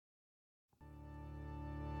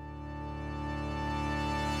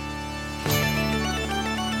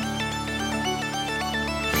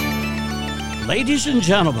Ladies and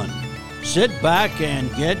gentlemen, sit back and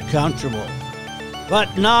get comfortable.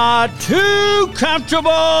 But not too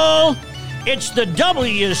comfortable. It's the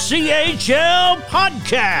Wchl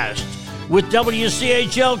Podcast with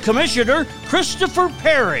Wchl Commissioner Christopher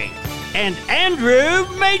Perry and Andrew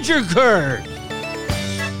Majorkirk.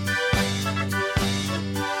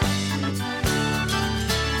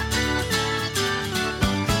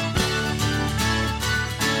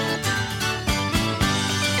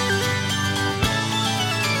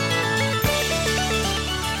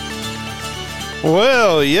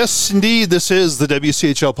 Well, yes, indeed, this is the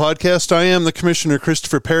WCHL Podcast. I am the Commissioner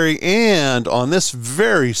Christopher Perry, and on this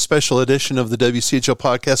very special edition of the WCHL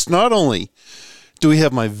Podcast, not only do we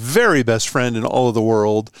have my very best friend in all of the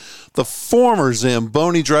world, the former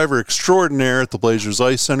Zamboni driver extraordinaire at the Blazers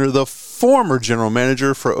Ice Center, the former general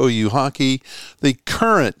manager for OU Hockey, the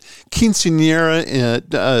current quinceañera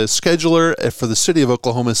scheduler for the city of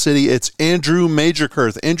Oklahoma City. It's Andrew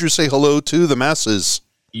Majorkirk. Andrew, say hello to the masses.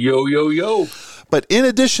 Yo, yo, yo. But in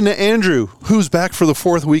addition to Andrew, who's back for the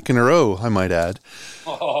fourth week in a row, I might add,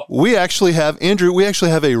 we actually have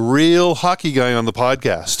a real hockey guy on the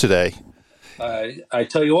podcast today. I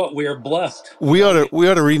tell you what, we are blessed. We ought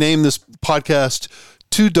to rename this podcast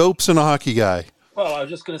Two Dopes and a Hockey Guy. Well, I was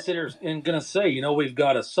just going to sit here and going to say, we've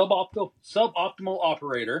got a suboptimal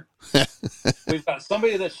operator. We've got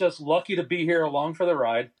somebody that's just lucky to be here along for the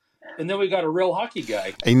ride. And then we got a real hockey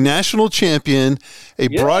guy. A national champion, a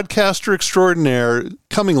broadcaster extraordinaire,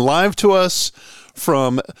 coming live to us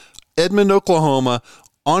from Edmond, Oklahoma,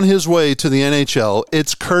 on his way to the NHL.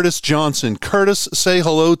 It's Curtis Johnson. Curtis, say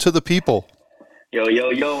hello to the people. Yo,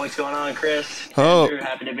 yo, yo, what's going on, Chris? Andrew,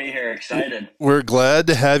 happy to be here. Excited. We're glad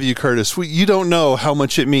to have you, Curtis. You don't know how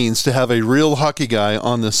much it means to have a real hockey guy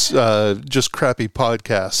on this just crappy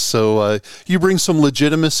podcast. So you bring some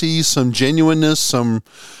legitimacy, some genuineness,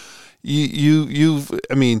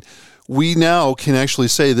 we now can actually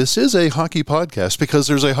say this is a hockey podcast because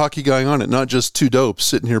there's a hockey guy on it, not just two dopes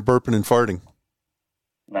sitting here burping and farting.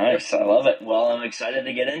 Nice. I love it. Well, I'm excited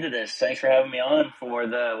to get into this. Thanks for having me on for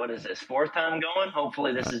the, fourth time going?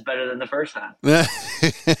 Hopefully this is better than the first time.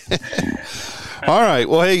 All right.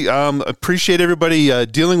 Well, hey, appreciate everybody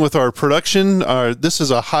dealing with our production. This is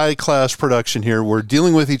a high-class production here. We're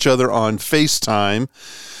dealing with each other on FaceTime.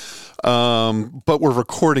 But we're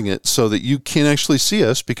recording it so that you can actually see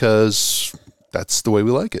us because that's the way we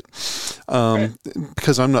like it.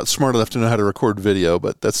 Because I'm not smart enough to know how to record video,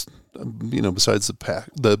 but that's, besides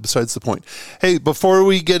the point. Hey, before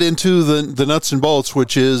we get into the nuts and bolts,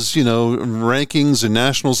 which is, rankings and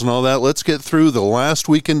nationals and all that, let's get through the last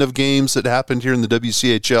weekend of games that happened here in the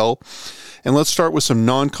WCHL. And let's start with some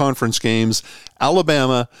non-conference games.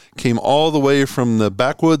 Alabama came all the way from the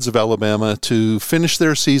backwoods of Alabama to finish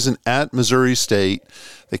their season at Missouri State.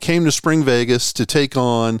 They came to Spring Vegas to take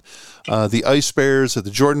on the Ice Bears at the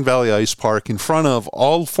Jordan Valley Ice Park in front of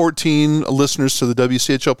all 14 listeners to the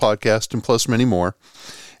WCHL podcast and plus many more.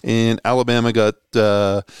 And Alabama got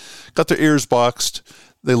their ears boxed.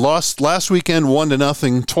 They lost last weekend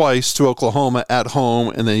 1-0 twice to Oklahoma at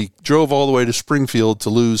home, and they drove all the way to Springfield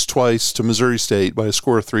to lose twice to Missouri State by a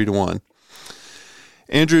score of 3-1.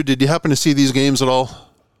 Andrew, did you happen to see these games at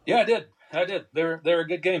all? Yeah, I did. They were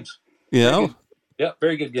good games. Yeah?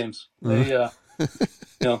 Very good games. They,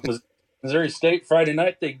 Missouri State Friday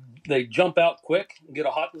night, they jump out quick and get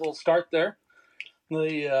a hot little start there.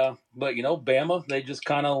 But Bama, they just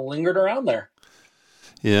kind of lingered around there.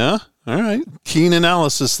 Yeah. All right. Keen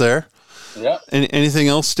analysis there. Yeah. Anything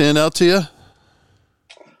else stand out to you?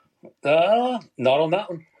 Not on that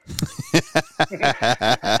one.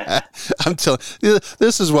 I'm telling you,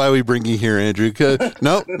 this is why we bring you here, Andrew.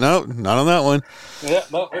 No, not on that one. Yeah,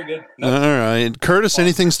 no, we're good. No. All right. Curtis,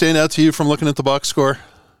 anything stand out to you from looking at the box score?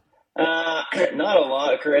 Not a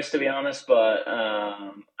lot, Chris, to be honest, but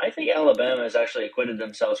I think Alabama has actually acquitted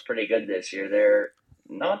themselves pretty good this year. They're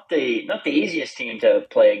not the easiest team to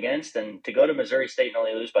play against, and to go to Missouri State and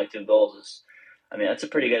only lose by 2 goals that's a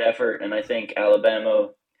pretty good effort. And I think Alabama,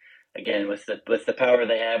 again, with the power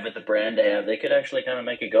they have, with the brand they have, they could actually kind of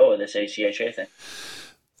make a go of this ACHA thing.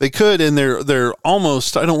 They could, and they're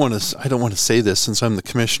almost. I don't want to say this since I'm the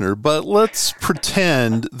commissioner, but let's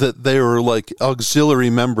pretend that they were like auxiliary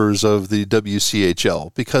members of the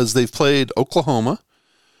WCHL because they've played Oklahoma.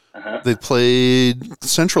 They played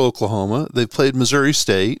Central Oklahoma. They played Missouri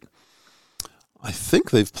State. I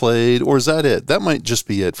think they've played, or is that it? That might just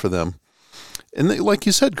be it for them. And they, like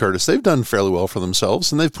you said, Curtis, they've done fairly well for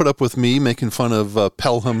themselves, and they've put up with me making fun of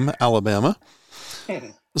Pelham, Alabama.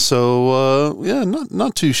 So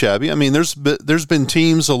not too shabby. I mean, there's been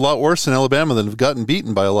teams a lot worse than Alabama that have gotten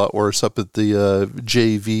beaten by a lot worse up at the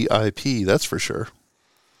JVIP. That's for sure.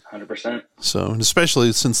 100%. So, and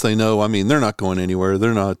especially since they know, I mean, they're not going anywhere.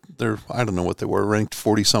 They're I don't know what they were, ranked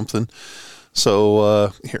 40 something.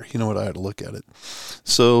 So here, you know what? I had to look at it.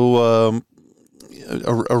 So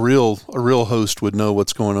a real host would know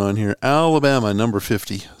what's going on here. Alabama, number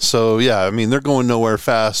 50. So yeah, I mean, they're going nowhere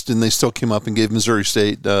fast, and they still came up and gave Missouri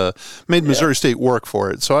State made Missouri State work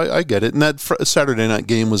for it. So I get it. And that Saturday night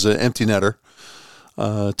game was an empty netter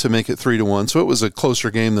to make it 3-1. So it was a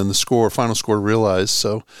closer game than the final score realized.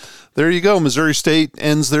 So there you go. Missouri State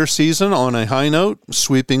ends their season on a high note,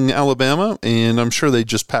 sweeping Alabama, and I'm sure they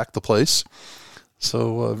just packed the place.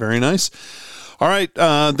 So very nice. All right,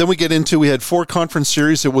 then we had 4 conference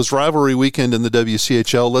series. It was rivalry weekend in the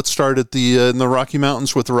WCHL. Let's start at in the Rocky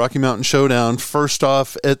Mountains with the Rocky Mountain Showdown. First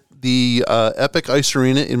off, at the Epic Ice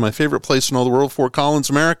Arena in my favorite place in all the world, Fort Collins,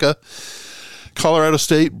 America, Colorado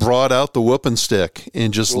State brought out the whooping stick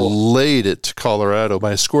and just laid it to Colorado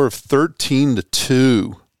by a score of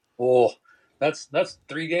 13-2. Oh, that's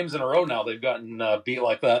 3 games in a row now they've gotten beat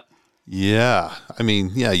like that. Yeah, I mean,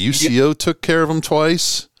 UCO took care of them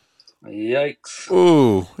twice. Yikes!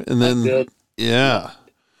 Oh, and then yeah,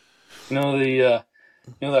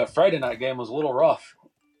 that Friday night game was a little rough.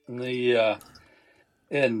 And the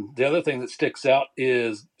other thing that sticks out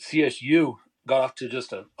is CSU got off to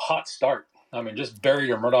just a hot start. I mean, just buried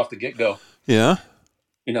them right off the get-go. Yeah.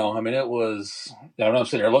 I mean, it was. I'm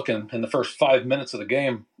sitting here looking in the first 5 minutes of the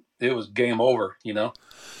game. It was game over.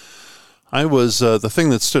 I was the thing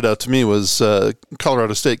that stood out to me was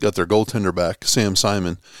Colorado State got their goaltender back, Sam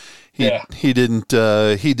Simon. He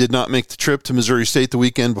did not make the trip to Missouri State the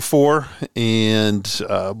weekend before,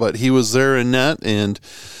 but he was there in net, and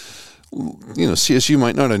CSU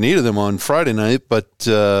might not have needed them on Friday night, but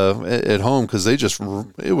at home, because it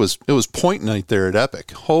was point night there at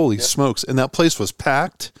Epic. Holy smokes! And that place was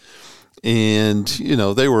packed, and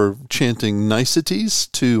they were chanting niceties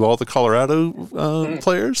to all the Colorado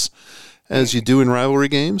players, as you do in rivalry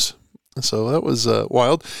games. So that was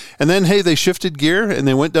wild. And then, hey, they shifted gear and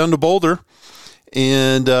they went down to Boulder,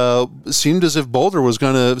 and it seemed as if CU was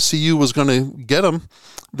going to get them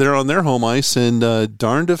there on their home ice. And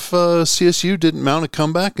darned if CSU didn't mount a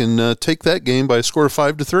comeback and take that game by a score of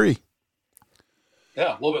 5-3.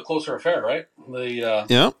 Yeah, a little bit closer affair, right?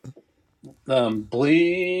 Yeah.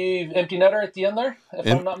 Believe empty netter at the end there, if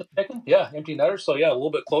I'm not mistaken. Yeah, empty netter. So yeah, a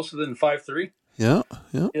little bit closer than 5-3. Yeah.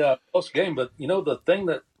 Close game. But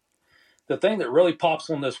the thing that really pops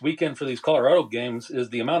on this weekend for these Colorado games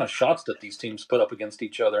is the amount of shots that these teams put up against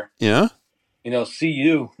each other. Yeah.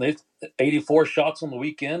 CU, they 84 shots on the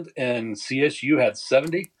weekend, and CSU had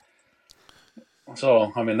 70.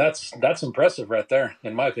 So, I mean, that's impressive right there,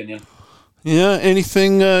 in my opinion. Yeah.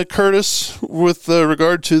 Anything, Curtis, with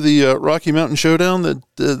regard to the Rocky Mountain Showdown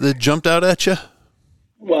that jumped out at you?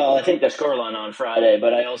 Well, I think the scoreline on Friday,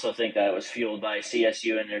 but I also think that was fueled by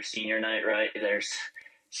CSU and their senior night, right? There's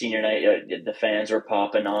senior night, the fans were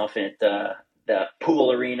popping off at the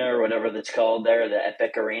pool arena or whatever that's called there, the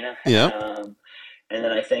Epic Arena. Yeah. And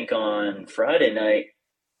then I think on Friday night,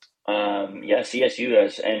 CSU,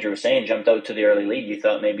 as Andrew was saying, jumped out to the early lead. You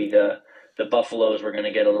thought maybe the Buffaloes were going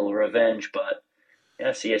to get a little revenge, but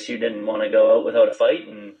CSU didn't want to go out without a fight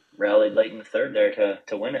and rallied late in the third there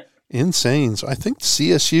to win it. Insane. So I think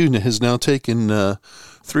CSU has now taken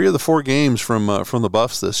 3 of the 4 games from the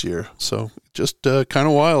Buffs this year. So just kind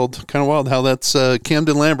of wild how that's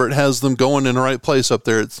Camden Lambert has them going in the right place up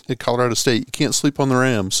there at Colorado State. You can't sleep on the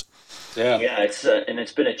Rams. Yeah,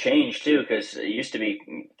 it's been a change too, because it used to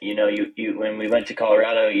be, you when we went to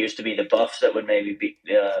Colorado, it used to be the Buffs that would maybe be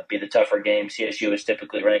the tougher game. CSU was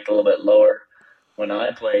typically ranked a little bit lower when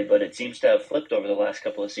I played, but it seems to have flipped over the last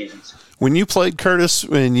couple of seasons. When you played, Curtis,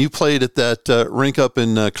 when you played at that rink up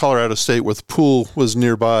in Colorado State where the pool was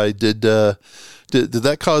nearby, did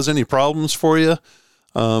that cause any problems for you?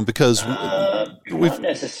 Because not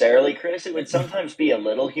necessarily, Chris. It would sometimes be a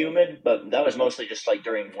little humid, but that was mostly just like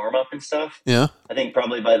during warm up and stuff. Yeah, I think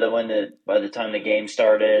probably by the time the game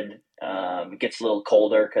started, it gets a little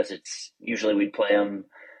colder because it's usually we'd play them.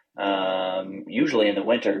 Usually in the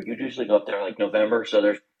winter, you'd usually go up there like November, so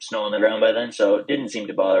there's snow on the ground by then, so it didn't seem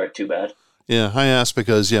to bother it too bad. Yeah, I asked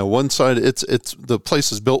because one side it's the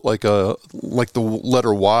place is built like the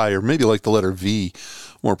letter Y or maybe like the letter V,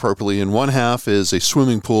 more appropriately. And one half is a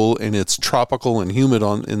swimming pool and it's tropical and humid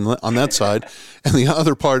on that side, and the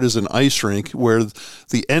other part is an ice rink where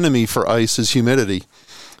the enemy for ice is humidity.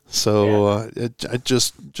 So it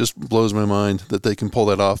just blows my mind that they can pull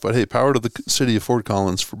that off. But hey, power to the city of Fort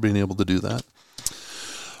Collins for being able to do that.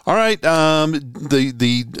 All right. Down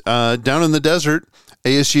in the desert,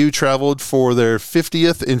 ASU traveled for their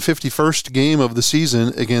 50th and 51st game of the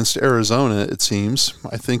season against Arizona, it seems.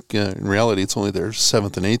 I think in reality it's only their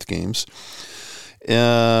 7th and 8th games.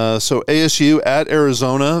 So ASU at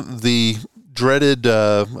Arizona, the dreaded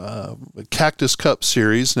Cactus Cup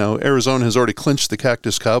series. Now, Arizona has already clinched the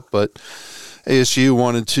Cactus Cup, but ASU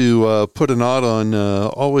wanted to put a knot on,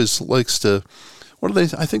 always likes to, what do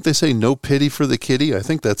they, I think they say no pity for the kitty. I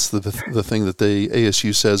think that's the thing that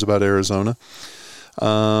ASU says about Arizona.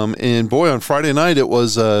 And boy, on Friday night, it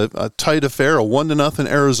was a tight affair, a 1-0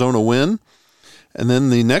 Arizona win. And then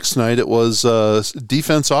the next night, it was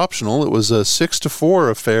defense optional. It was a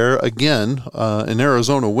 6-4 affair, again, an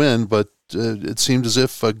Arizona win, but it seemed as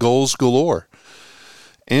if goals galore.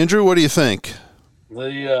 Andrew, what do you think? Well,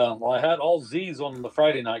 I had all Z's on the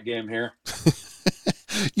Friday night game here.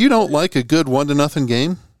 You don't like a good 1-0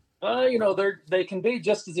 game? They can be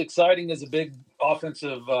just as exciting as a big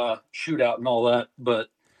offensive shootout and all that. But,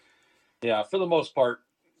 yeah, for the most part,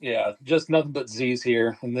 yeah, just nothing but Z's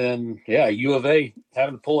here. And then, yeah, U of A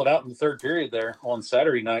having to pull it out in the third period there on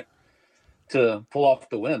Saturday night to pull off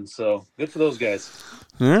the win. So good for those guys.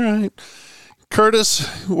 All right. Curtis,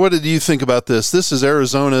 what did you think about this? This is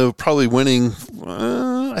Arizona probably winning.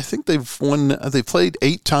 I think they've played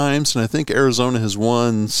 8 times, and I think Arizona has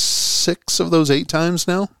won 6 of those 8 times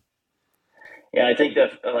now. Yeah, I think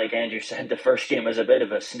like Andrew said, the first game was a bit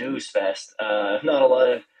of a snooze fest. Not a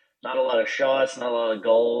lot of shots, not a lot of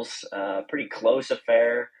goals. Pretty close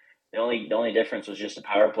affair. The only difference was just a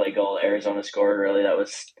power play goal Arizona scored. Really, that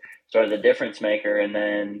was sort of the difference maker. And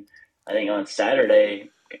then I think on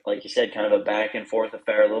Saturday, like you said, kind of a back and forth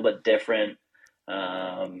affair, a little bit different.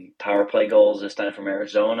 Power play goals this time from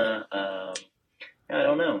Arizona. I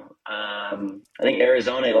don't know. I think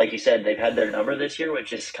Arizona, like you said, they've had their number this year,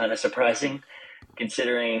 which is kind of surprising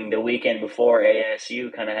considering the weekend before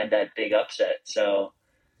ASU kind of had that big upset. So,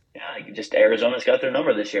 yeah, just Arizona's got their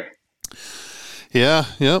number this year. Yeah,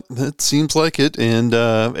 yep, it seems like it. And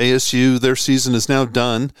ASU, their season is now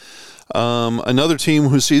done. Another team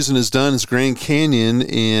whose season is done is Grand Canyon,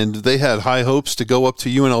 and they had high hopes to go up to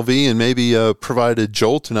UNLV and maybe provide a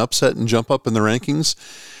jolt, an upset, and jump up in the rankings.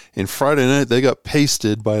 And Friday night, they got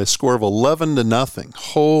pasted by a score of 11-0.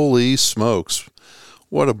 Holy smokes.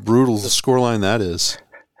 What a brutal scoreline that is.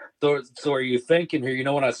 So are you thinking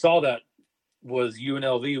here, when I saw that was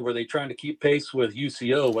UNLV, were they trying to keep pace with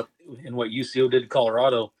UCO, what UCO did to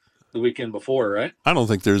Colorado the weekend before, right? I don't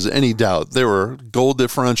think there's any doubt. They were goal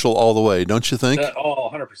differential all the way, don't you think?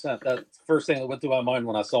 100%. That's the first thing that went through my mind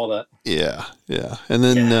when I saw that. Yeah. And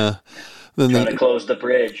then... Trying to close the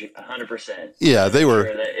bridge, 100%. Yeah, they were.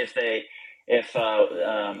 Sure that if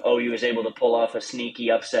OU was able to pull off a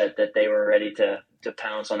sneaky upset, that they were ready to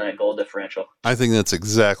pounce on that goal differential. I think that's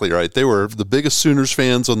exactly right. They were the biggest Sooners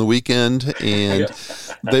fans on the weekend, and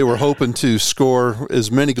they were hoping to score as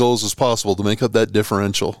many goals as possible to make up that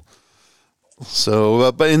differential. So,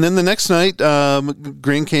 and then the next night,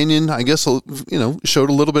 Grand Canyon, I guess, showed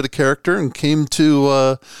a little bit of character and came to,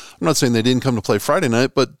 I'm not saying they didn't come to play Friday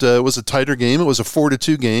night, but it was a tighter game. It was a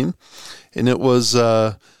 4-2 game, and it was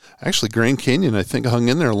actually Grand Canyon, I think, hung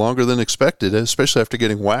in there longer than expected, especially after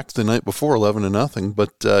getting whacked the night before 11-0.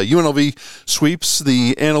 But UNLV sweeps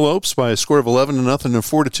the Antelopes by a score of 11-0 and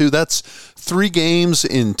 4-2. That's 3 games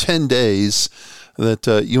in 10 days. That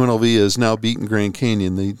UNLV has now beaten Grand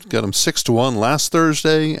Canyon. They got them 6-1 last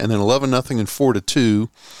Thursday, and then 11-0 and 4-2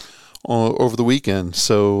 over the weekend.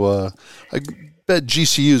 So I bet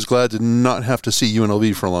GCU is glad to not have to see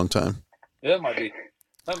UNLV for a long time. Yeah,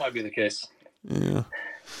 that might be the case. Yeah,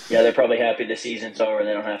 they're probably happy the season's over.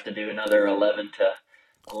 They don't have to do another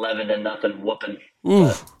 11-0 whooping.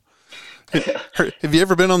 Ooh. Have you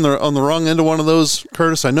ever been on the wrong end of one of those,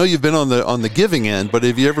 Curtis? I know you've been on the giving end, but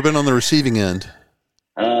have you ever been on the receiving end?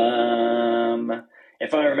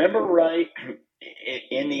 If I remember right,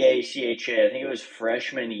 in the ACHA, I think it was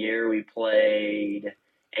freshman year, we played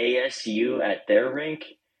ASU at their rink,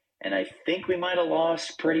 and I think we might have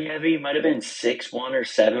lost pretty heavy. It might have been 6-1 or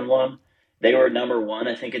 7-1. They were number 1,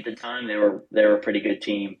 I think, at the time. They were a pretty good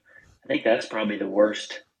team. I think that's probably the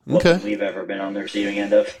worst we've ever been on the receiving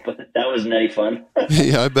end of, but that wasn't any fun.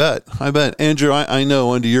 Yeah, I bet. Andrew, I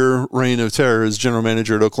know under your reign of terror as general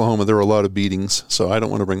manager at Oklahoma, there were a lot of beatings, so I don't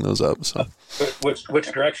want to bring those up. So,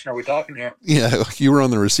 which direction are we talking here? Yeah, you were on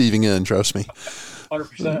the receiving end, trust me.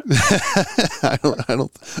 100%.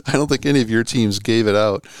 I don't think any of your teams gave it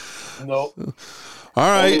out. Nope. All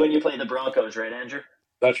right. Only when you play the Broncos, right, Andrew?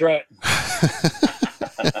 That's right.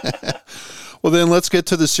 Well, then let's get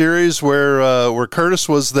to the series where Curtis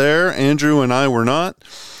was there. Andrew and I were not.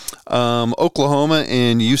 Oklahoma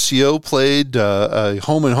and UCO played a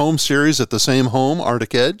home-and-home series at the same home,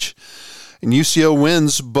 Arctic Edge. And UCO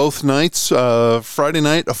wins both nights. Friday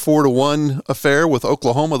night, a 4-1 affair with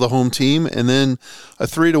Oklahoma, the home team, and then a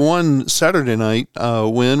 3-1 Saturday night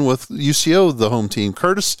win with UCO, the home team.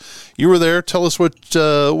 Curtis, you were there. Tell us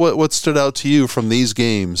what stood out to you from these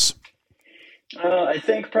games. I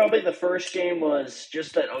think probably the first game was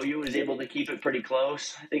just that OU was able to keep it pretty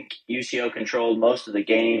close. I think UCO controlled most of the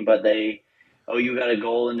game, but OU got a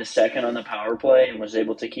goal in the second on the power play and was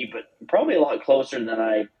able to keep it probably a lot closer than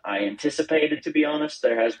I anticipated, to be honest.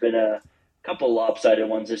 There has been a couple lopsided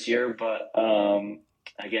ones this year, but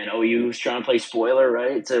again, OU is trying to play spoiler,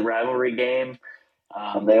 right? It's a rivalry game.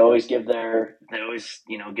 They always give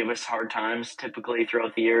us hard times typically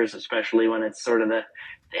throughout the years, especially when it's sort of the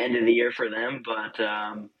end of the year for them. But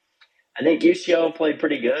I think UCO played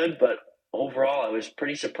pretty good, but overall, I was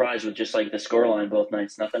pretty surprised with just like the scoreline both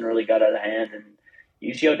nights. Nothing really got out of hand, and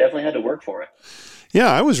UCO definitely had to work for it.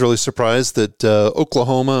 Yeah, I was really surprised that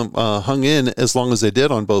Oklahoma hung in as long as they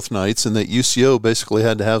did on both nights, and that UCO basically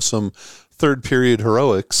had to have some third period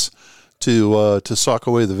heroics to sock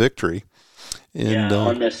away the victory. And,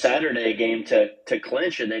 on the Saturday game to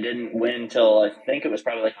clinch it, they didn't win till I think it was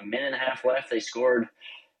probably like a minute and a half left. They scored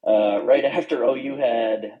right after OU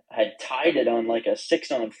had tied it on like a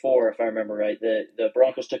 6-on-4, if I remember right. The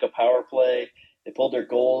Broncos took a power play. They pulled their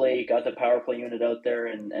goalie, got the power play unit out there,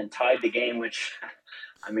 and tied the game, which,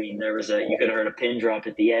 I mean, you could have heard a pin drop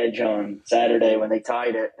at the Edge on Saturday when they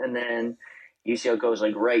tied it. And then UCO goes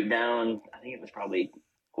like right down. I think it was probably,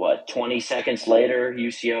 20 seconds later,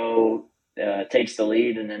 UCO takes the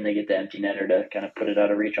lead, and then they get the empty netter to kind of put it out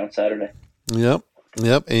of reach on Saturday.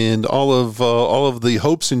 Yep, and all of the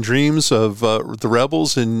hopes and dreams of the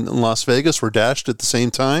Rebels in Las Vegas were dashed at the same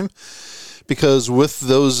time, because with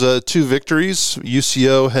those two victories,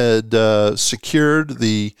 UCO had secured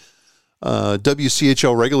the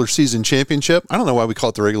WCHL regular season championship. I don't know why we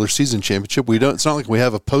call it the regular season championship. We don't. It's not like we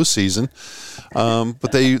have a postseason.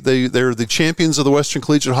 But they're the champions of the Western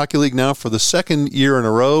Collegiate Hockey League now for the second year in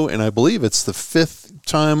a row, and I believe it's the fifth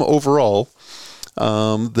time overall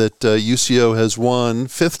that UCO has won.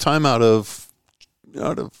 Fifth time out of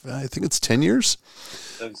I think it's 10 years.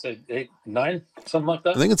 Say 8, 9, something like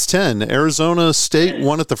that. I think it's 10. Arizona State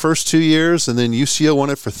won it the first 2 years, and then UCO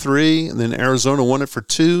won it for 3, and then Arizona won it for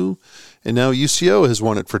 2, and now UCO has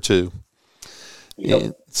won it for 2. Yep.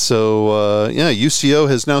 And so, UCO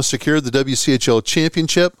has now secured the WCHL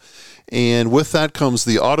championship, and with that comes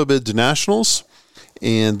the auto bid to nationals,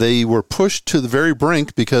 and they were pushed to the very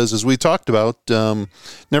brink because, as we talked about,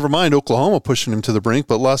 never mind Oklahoma pushing them to the brink,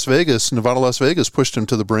 but Nevada, Las Vegas pushed them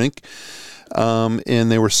to the brink.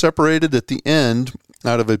 And they were separated at the end.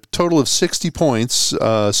 Out of a total of 60 points,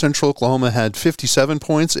 Central Oklahoma had 57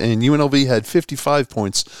 points and UNLV had 55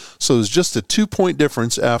 points. So it was just a 2-point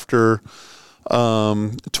difference after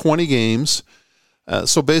 20 games.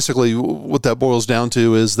 So basically what that boils down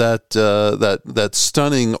to is that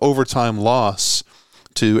stunning overtime loss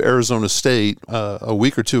to Arizona State a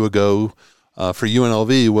week or two ago for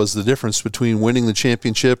UNLV was the difference between winning the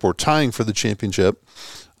championship or tying for the championship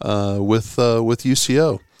with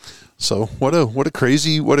UCO. So what a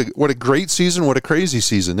great season, what a crazy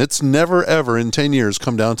season. It's never ever in 10 years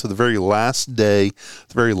come down to the very last day,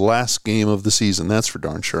 the very last game of the season. That's for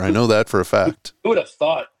darn sure. I know that for a fact. Who would have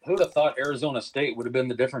thought Arizona State would have been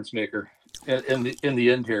the difference maker in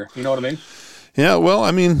the end here? You know what I mean? Yeah, well, I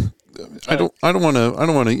mean, I don't want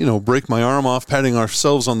to break my arm off patting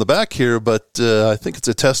ourselves on the back here, but I think it's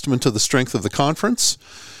a testament to the strength of the conference.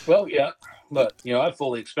 Well, yeah. But, I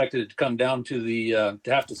fully expected it to come down to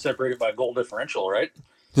to have to separate it by goal differential, right?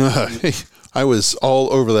 I was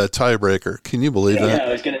all over that tiebreaker. Can you believe that? Yeah,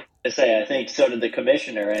 I was going to say, I think so did the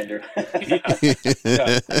commissioner, Andrew.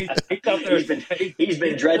 He's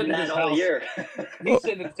been dreading that all year. He's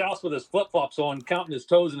sitting in his house with his flip-flops on, counting his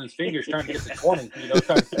toes and his fingers, trying to get to 20,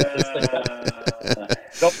 trying to get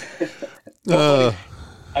this thing.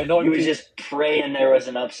 I know he was just praying there was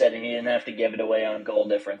an upset and he didn't have to give it away on goal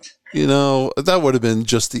difference. That would have been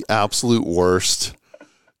just the absolute worst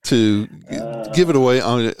to give it away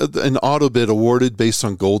on an auto bid awarded based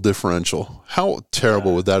on goal differential. How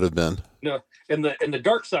terrible would that have been? And the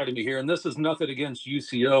dark side of me here, and this is nothing against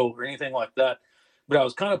UCO or anything like that, but I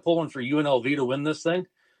was kind of pulling for UNLV to win this thing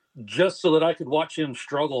just so that I could watch him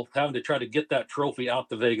struggle having to try to get that trophy out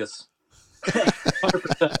to Vegas.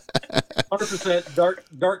 100%. 100%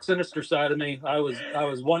 dark sinister side of me. I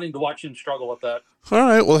was wanting to watch him struggle with that. All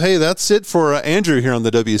right. Well, hey, that's it for Andrew here on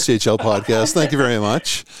the WCHL podcast. Thank you very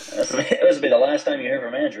much. This will be the last time you hear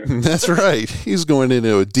from Andrew. That's right. He's going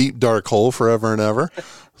into a deep, dark hole forever and ever.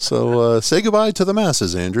 So say goodbye to the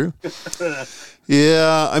masses, Andrew.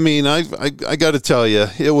 Yeah, I mean, I got to tell you,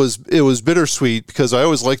 it was bittersweet because I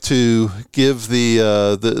always like to give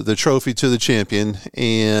the trophy to the champion,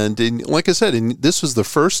 and like I said, this was the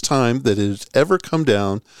first time that it has ever come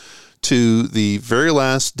down to the very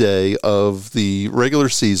last day of the regular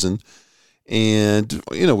season, and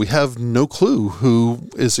we have no clue who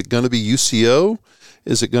is it going to be. UCO?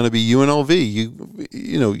 Is it going to be UNLV?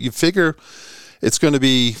 You figure it's going to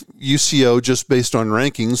be UCO just based on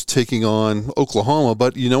rankings taking on Oklahoma,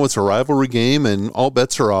 but it's a rivalry game and all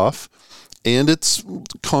bets are off. And it's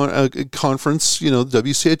conference,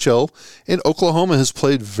 WCHL, and Oklahoma has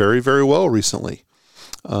played very, very well recently.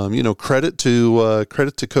 Credit to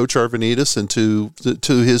Coach Arvanitis and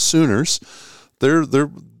to his Sooners.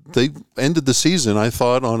 They ended the season, I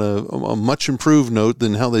thought, on a much improved note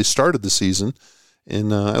than how they started the season.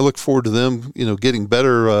 And I look forward to them, getting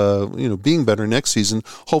better, being better next season.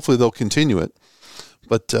 Hopefully they'll continue it.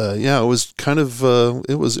 But it was kind of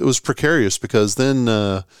it was precarious because then,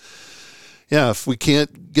 if we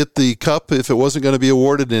can't get the cup, if it wasn't going to be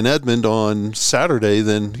awarded in Edmond on Saturday,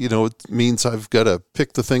 then it means I've got to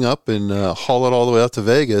pick the thing up and haul it all the way out to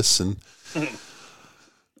Vegas. And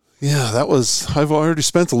I've already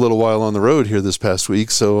spent a little while on the road here this past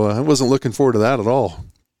week, so I wasn't looking forward to that at all.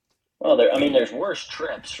 Well, there's worse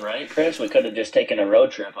trips, right, Chris? We could have just taken a road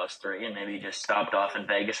trip, us three, and maybe just stopped off in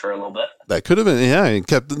Vegas for a little bit. That could have been, and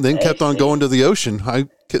kept on going to the ocean. I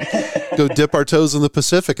could go dip our toes in the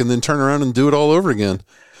Pacific and then turn around and do it all over again.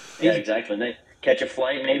 Yeah, exactly. And then catch a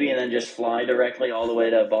flight maybe and then just fly directly all the way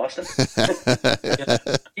to Boston.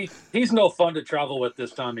 He's no fun to travel with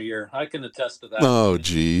this time of year. I can attest to that. Oh,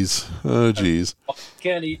 geez. You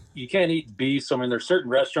can't eat beef. I mean, there's certain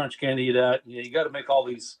restaurants you can't eat at. You got to make all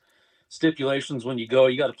these stipulations when you go.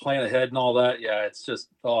 You got to plan ahead and all that. Yeah, it's just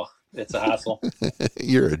it's a hassle.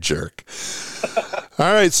 You're a jerk.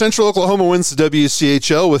 All right, Central Oklahoma wins the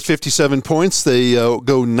WCHL with 57 points. They go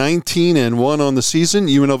 19-1 on the season.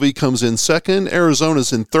 UNLV comes in second.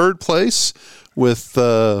 Arizona's in third place with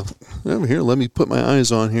here. Let me put my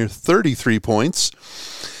eyes on here. 33 points.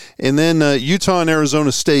 And then Utah and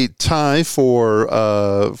Arizona State tie for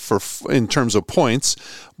in terms of points,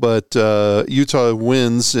 but Utah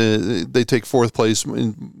wins. They take fourth place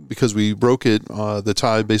because we broke it, the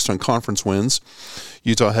tie based on conference wins.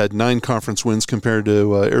 Utah had 9 conference wins compared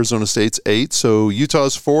to Arizona State's 8. So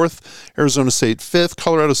Utah's fourth, Arizona State fifth.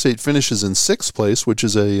 Colorado State finishes in sixth place, which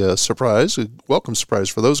is a surprise, a welcome surprise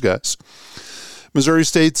for those guys. Missouri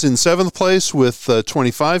State's in 7th place with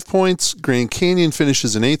 25 points. Grand Canyon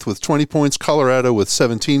finishes in 8th with 20 points. Colorado with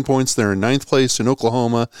 17 points. They're in 9th place. And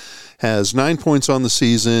Oklahoma has 9 points on the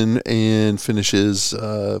season and finishes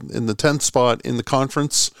in the 10th spot in the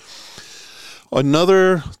conference.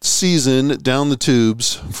 Another season down the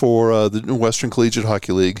tubes for the Western Collegiate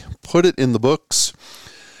Hockey League. Put it in the books.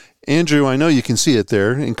 Andrew, I know you can see it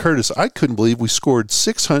there. And Curtis, I couldn't believe we scored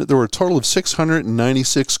 600. There were a total of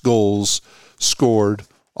 696 goals scored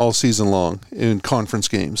all season long in conference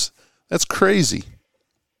games. That's crazy.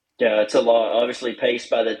 Yeah, it's a lot. Obviously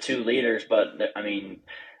paced by the two leaders, but I mean,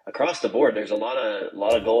 across the board, there's a lot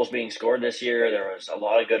of goals being scored this year. There was a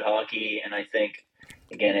lot of good hockey, and I think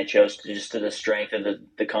again it shows just to the strength of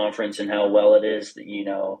the conference and how well it is that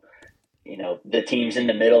the teams in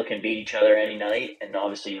the middle can beat each other any night. And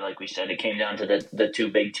obviously, like we said, it came down to the two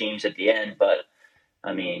big teams at the end. But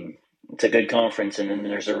I mean, it's a good conference, and then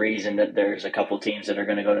there's a reason that there's a couple teams that are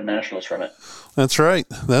going to go to nationals from it. That's right.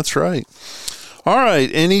 All right.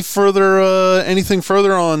 Anything further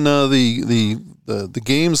on the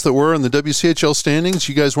games that were in the WCHL standings?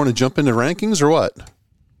 You guys want to jump into rankings or what?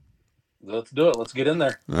 Let's do it. Let's get in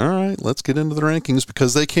there. All right. Let's get into the rankings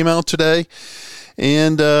because they came out today.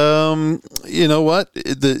 And you know what?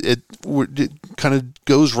 It kind of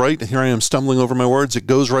goes right. Here I am stumbling over my words. It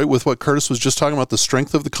goes right with what Curtis was just talking about, the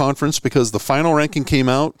strength of the conference, because the final ranking came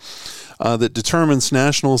out that determines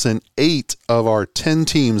nationals, and 8 of our 10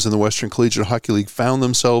 teams in the Western Collegiate Hockey League found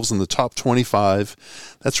themselves in the top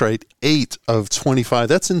 25. That's right, 8 of 25.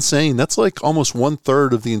 That's insane. That's like almost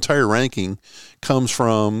 1/3 of the entire ranking comes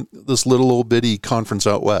from this little old bitty conference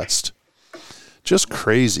out west. Just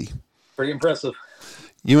crazy. Pretty impressive.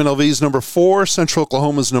 UNLV is number 4, Central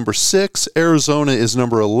Oklahoma is number 6, Arizona is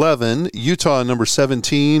number 11, Utah number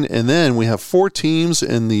 17, and then we have 4 teams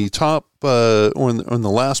in the top, or in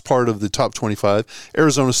the last part of the top 25.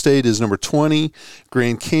 Arizona State is number 20,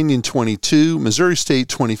 Grand Canyon 22, Missouri State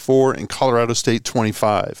 24, and Colorado State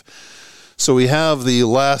 25. So we have the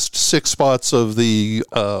last 6 spots of the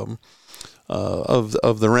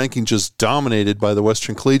of the ranking just dominated by the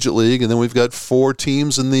Western Collegiate League, and then we've got 4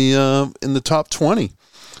 teams in the top 20.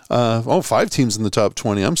 5 teams in the top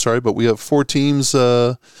 20. I'm sorry, but we have 4 teams,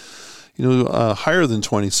 higher than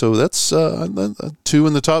 20. So that's 2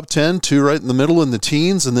 in the top 10, 2 right in the middle in the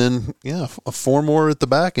teens, and then 4 more at the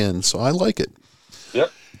back end. So I like it.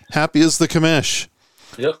 Yep. Happy as the Kamesh.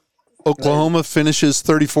 Yep. Oklahoma finishes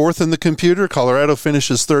 34th in the computer. Colorado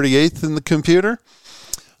finishes 38th in the computer.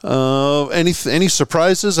 Any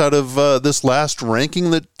surprises out of this last ranking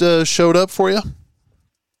that showed up for you?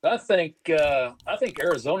 I think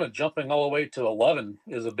Arizona jumping all the way to 11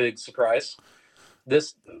 is a big surprise.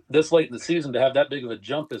 This late in the season to have that big of a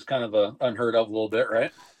jump is kind of unheard of a little bit, right?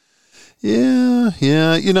 Yeah.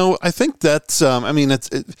 I think that's.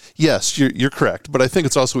 Yes, you're correct, but I think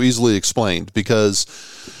it's also easily explained because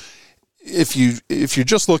if you're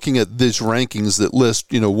just looking at these rankings that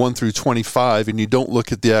list 1 through 25, and you don't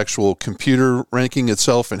look at the actual computer ranking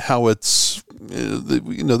itself and how it's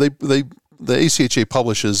the ACHA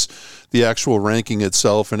publishes the actual ranking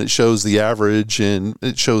itself, and it shows the average, and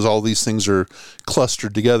it shows all these things are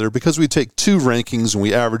clustered together because we take 2 rankings and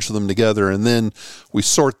we average them together, and then we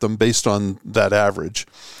sort them based on that average.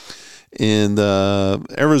 And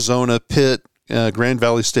Arizona, Pitt, Grand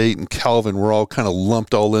Valley State, and Calvin were all kind of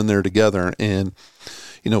lumped all in there together. And,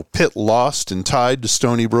 Pitt lost and tied to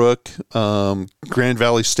Stony Brook. Grand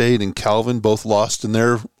Valley State and Calvin both lost in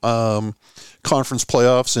their conference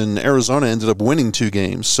playoffs, and Arizona ended up winning 2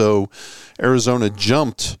 games. So Arizona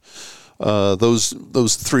jumped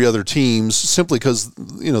those 3 other teams simply because,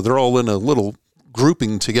 they're all in a little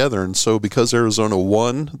grouping together. And so because Arizona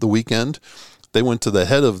won the weekend, they went to the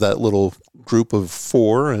head of that little group of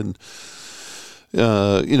 4, and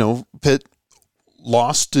Pitt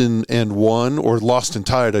lost and won, or lost and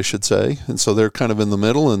tied, I should say. And so they're kind of in the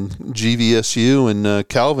middle, and GVSU and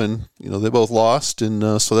Calvin, they both lost.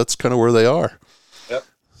 And so that's kind of where they are. Yep.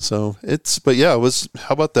 So how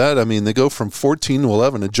about that? I mean, they go from 14 to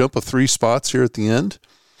 11, a jump of 3 spots here at the end.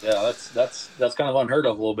 Yeah, that's kind of unheard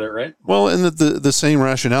of a little bit, right? Well, and the same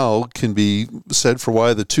rationale can be said for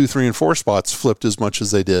why the 2, 3, and 4 spots flipped as much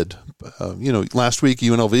as they did. Last week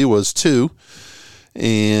UNLV was 2,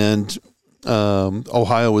 and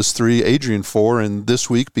Ohio was 3, Adrian 4, and this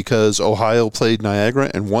week because Ohio played Niagara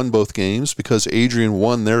and won both games, because Adrian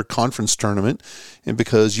won their conference tournament, and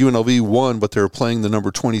because UNLV won, but they were playing the number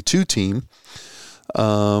 22 team.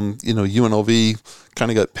 UNLV kind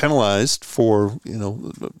of got penalized for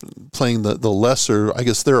playing the lesser, I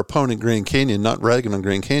guess, their opponent, Grand Canyon. Not ragging on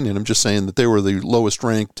Grand Canyon, I'm just saying that they were the lowest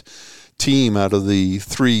ranked team out of the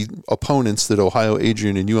 3 opponents that Ohio,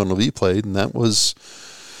 Adrian, and UNLV played, and that was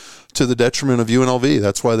to the detriment of UNLV.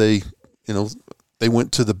 That's why they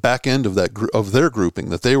went to the back end of their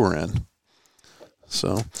grouping that they were in.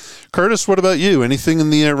 So, Curtis, what about you? Anything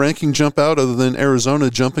in the ranking jump out other than Arizona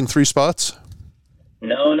jumping 3 spots?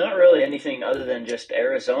 No, not really anything other than just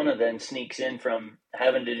Arizona then sneaks in from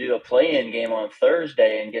having to do a play-in game on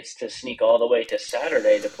Thursday and gets to sneak all the way to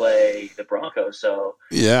Saturday to play the Broncos. So,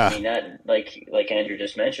 yeah, I mean, that like Andrew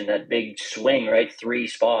just mentioned, that big swing, right? 3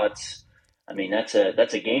 spots. I mean, that's a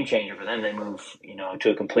game changer for them. They move, to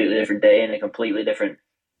a completely different day and a completely different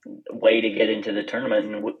way to get into the tournament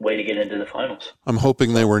and way to get into the finals. I'm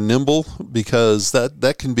hoping they were nimble, because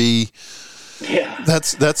that can be. Yeah,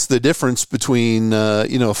 that's the difference between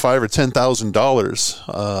 $5,000 or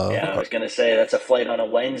 $10,000. I was going to say that's a flight on a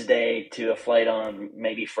Wednesday to a flight on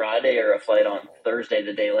maybe Friday, or a flight on Thursday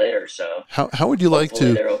the day later. So how would you like to?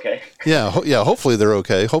 Hopefully they're okay. Yeah. Hopefully they're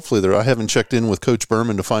okay. I haven't checked in with Coach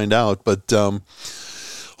Berman to find out, but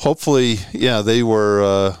hopefully, they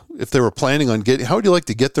were. If they were planning on how would you like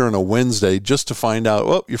to get there on a Wednesday just to find out?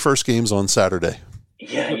 Well, your first game's on Saturday.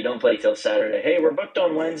 Yeah, you don't play till Saturday. Hey, we're booked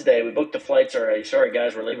on Wednesday. We booked the flights already. Sorry,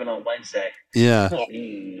 guys, we're leaving on Wednesday. Yeah.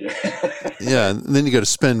 Yeah, and then you got to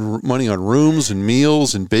spend money on rooms and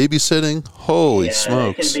meals and babysitting. Holy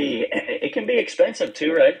smokes. It can be expensive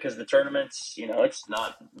too, right? Because the tournaments, it's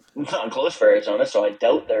not close for Arizona, so I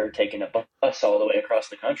doubt they're taking a bus all the way across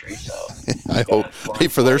the country. So I hope,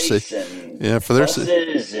 for their sake. For their sake.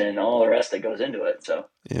 Buses and all the rest that goes into it. So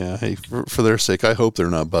yeah, hey, for their sake, I hope they're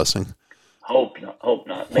not busing. Hope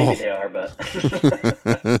not. Maybe they are, but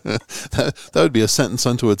that would be a sentence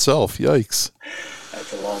unto itself. Yikes.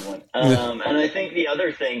 That's a long one. And I think the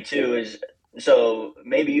other thing too is, so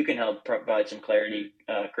maybe you can help provide some clarity,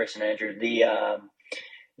 Chris and Andrew. The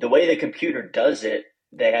way the computer does it,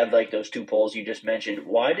 they have like those 2 polls you just mentioned.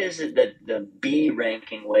 Why does it that the B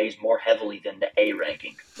ranking weighs more heavily than the A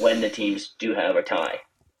ranking when the teams do have a tie?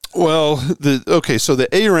 Well, so the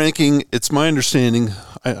A ranking, it's my understanding,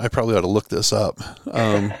 I probably ought to look this up,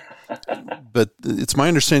 but it's my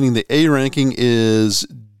understanding the A ranking is,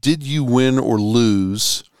 did you win or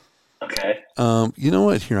lose? Okay. You know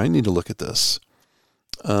what? Here, I need to look at this.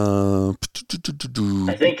 I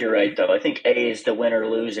think you're right, though. I think A is the win or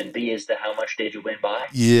lose, and B is the how much did you win by.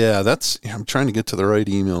 Yeah, I'm trying to get to the right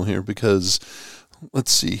email here because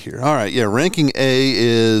let's see here. All right, yeah, ranking A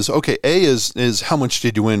is okay. A is how much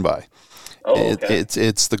did you win by? Oh, okay.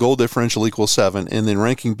 It's the goal differential equals 7, and then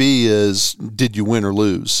ranking B is did you win or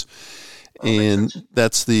lose, and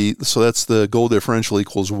that's the goal differential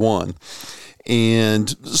equals 1,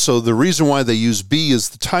 and so the reason why they use B as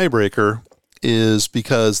the tiebreaker is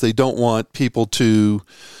because they don't want people to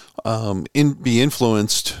be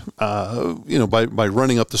influenced, by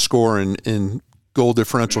running up the score in goal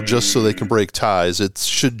differential just so they can break ties. It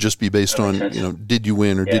should just be based on, did you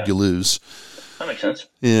win or did you lose? That makes sense.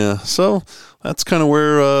 Yeah, so that's kind of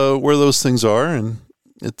where those things are, and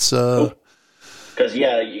it's because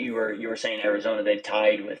you were saying Arizona, they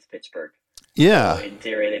tied with Pittsburgh. Yeah, so in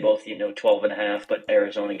theory they both 12.5, but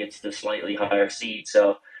Arizona gets the slightly higher seed,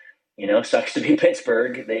 so. Sucks to be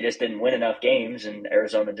Pittsburgh. They just didn't win enough games, and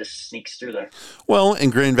Arizona just sneaks through there. Well,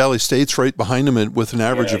 and Grand Valley State's right behind them with an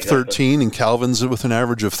average of 13, and Calvin's with an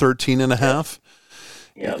average of 13.5.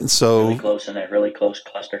 Yeah, and so really close in that really close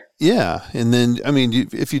cluster. Yeah, and then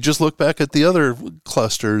if you just look back at the other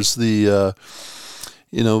clusters, we've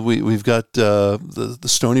got the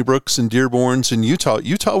Stony Brooks and Dearborns and Utah.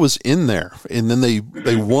 Utah was in there, and then they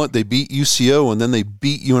won. They beat UCO, and then they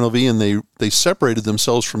beat UNLV, and they separated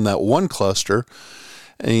themselves from that one cluster,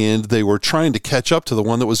 and they were trying to catch up to the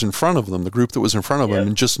one that was in front of them, the group that was in front of them,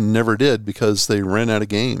 and just never did because they ran out of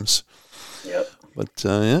games. Yep. But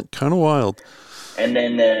kind of wild. And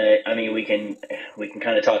then we can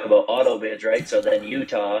kind of talk about auto bids, right? So then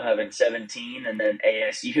Utah having 17, and then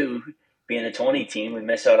ASU. Being a 20 team, we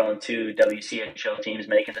miss out on 2 WCHL teams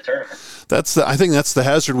making the tournament. I think that's the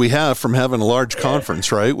hazard we have from having a large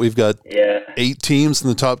conference, right? We've got 8 teams in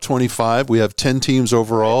the top 25. We have 10 teams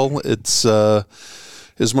overall. It's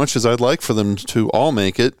as much as I'd like for them to all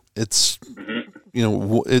make it. It's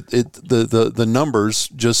the numbers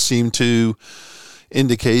just seem to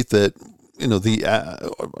indicate that.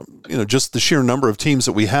 Just the sheer number of teams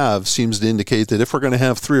that we have seems to indicate that if we're going to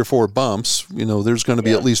have 3 or 4 bumps, there's going to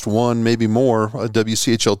be at least one, maybe more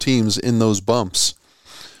WCHL teams in those bumps,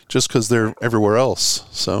 just because they're everywhere else.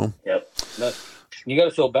 So, you got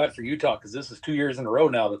to feel bad for Utah because this is 2 years in a row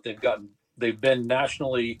now that they've been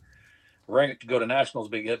nationally ranked to go to nationals,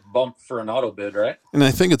 but get bumped for an auto bid, right? And I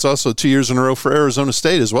think it's also 2 years in a row for Arizona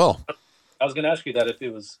State as well. I was going to ask you that if it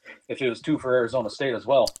was 2 for Arizona State as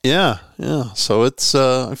well. Yeah. So it's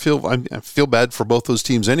I feel bad for both those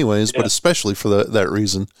teams, anyways, but especially for that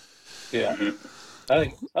reason. Yeah,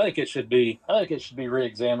 I think it should be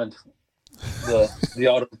re-examined the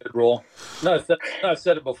auto bid rule. No, I've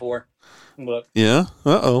said it before, but yeah.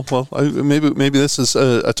 Well, maybe this is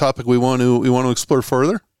a topic we want to explore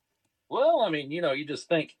further. Well, you just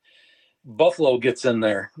think Buffalo gets in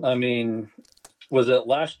there. Was it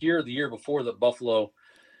last year or the year before that Buffalo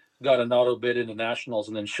got an auto bid into nationals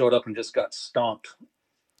and then showed up and just got stomped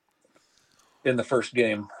in the first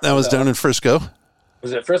game? That was down in Frisco.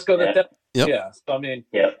 Was it Frisco that? Yep. Yeah. So,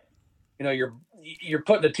 you're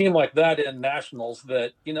putting a team like that in nationals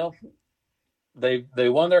that, they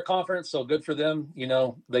won their conference, so good for them.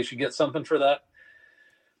 They should get something for that.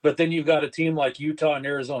 But then you've got a team like Utah and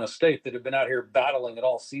Arizona State that have been out here battling it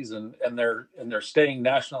all season, and they're staying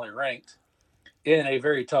nationally ranked in a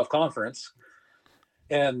very tough conference,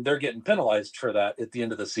 and they're getting penalized for that at the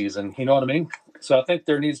end of the season. You know what I mean? So I think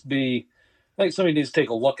somebody needs to take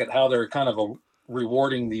a look at how they're kind of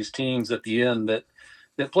rewarding these teams at the end that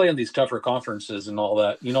play in these tougher conferences and all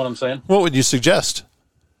that. You know what I'm saying? What would you suggest?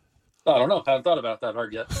 I don't know. I haven't thought about that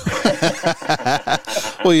hard yet.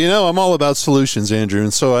 Well, I'm all about solutions, Andrew.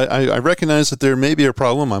 And so I recognize that there may be a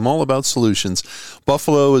problem. I'm all about solutions.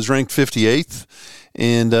 Buffalo is ranked 58th.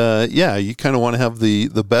 And, you kind of want to have the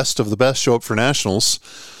best of the best show up for nationals.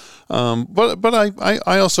 But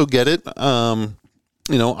I also get it. I'll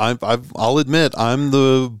admit I'm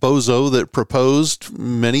the bozo that proposed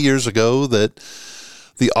many years ago that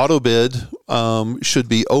the auto bid should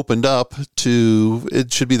be opened up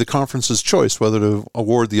it should be the conference's choice whether to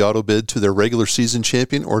award the auto bid to their regular season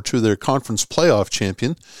champion or to their conference playoff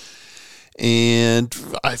champion. And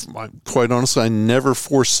I quite honestly, I never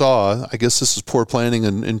foresaw, I guess this is poor planning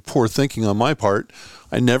and poor thinking on my part,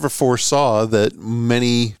 I never foresaw that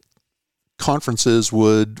many conferences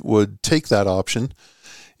would take that option.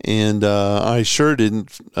 And I sure didn't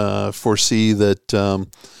foresee that,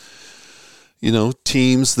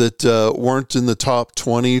 teams that weren't in the top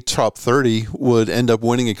 20, top 30 would end up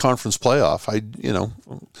winning a conference playoff. I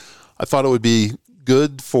thought it would be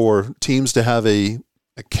good for teams to have a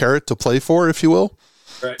carrot to play for, if you will.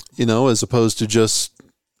 Right. As opposed to just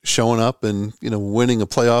showing up and, winning a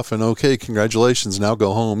playoff and, okay, congratulations, now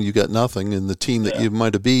go home. You got nothing. And the team that you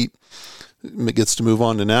might have beat gets to move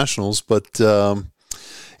on to nationals. But, there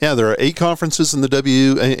are 8 conferences in the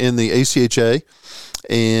ACHA,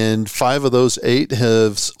 and 5 of those 8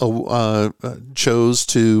 have chose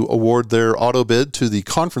to award their auto bid to the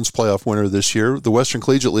conference playoff winner this year. The Western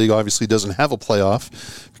Collegiate League obviously doesn't have a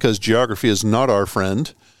playoff because geography is not our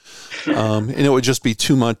friend. And it would just be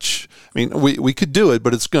too much. I mean, we could do it,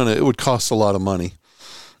 but it would cost a lot of money.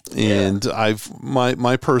 And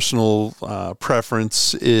my personal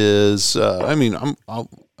preference is, I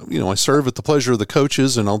serve at the pleasure of the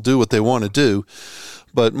coaches, and I'll do what they want to do.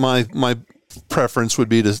 But my preference would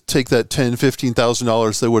be to take that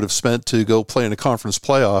 $10,000-$15,000 they would have spent to go play in a conference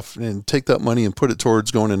playoff and take that money and put it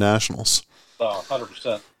towards going to nationals.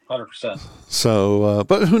 100%. 100%. So,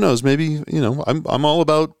 but who knows? Maybe, I'm all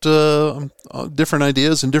about different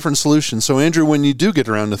ideas and different solutions. So, Andrew, when you do get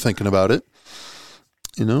around to thinking about it,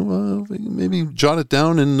 maybe jot it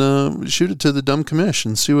down and shoot it to the dumb commish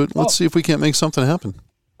and see let's see if we can't make something happen.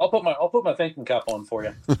 I'll put my thinking cap on for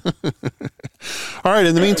you. All right.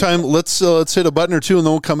 In the meantime, let's hit a button or two, and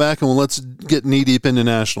then we'll come back and let's get knee deep into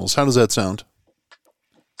nationals. How does that sound?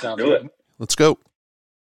 Sounds good. Let's go.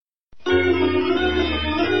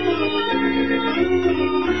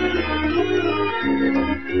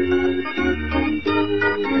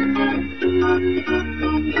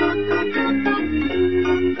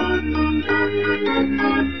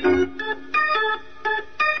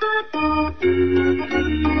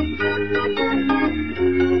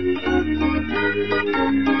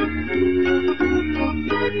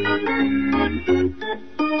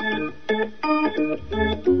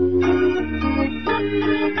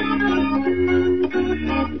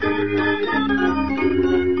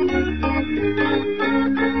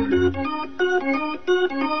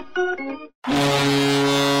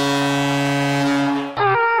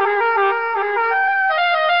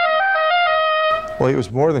 Well, he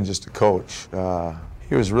was more than just a coach.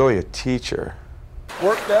 He was really a teacher.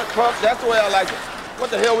 Work that pump. That's the way I like it.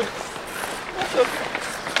 What the hell?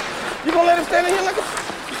 You gonna let him stand in here like a...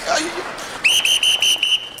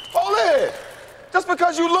 Hold it. Just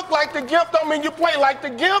because you look like the gimp don't mean you play like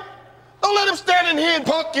the gimp. Don't let him stand in here and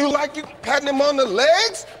punk you like you patting him on the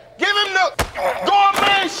legs. Give him the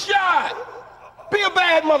gourmet shot. Be a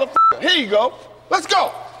bad motherfucker. Here you go. Let's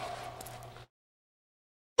go.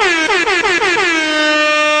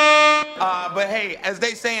 But hey, as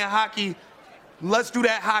they say in hockey, let's do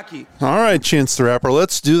that hockey. All right, Chance the Rapper,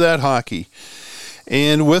 let's do that hockey.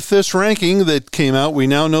 And with this ranking that came out, we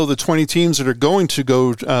now know the 20 teams that are going to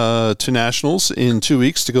go to nationals in 2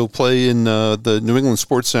 weeks to go play in the New England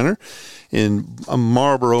Sports Center in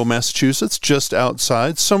Marlborough, Massachusetts, just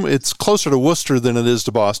outside. It's closer to Worcester than it is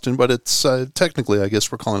to Boston, but it's technically, I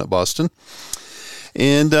guess we're calling it Boston.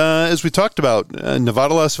 And as we talked about,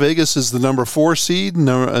 Nevada, Las Vegas is the number 4 seed.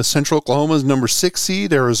 Central Oklahoma is number 6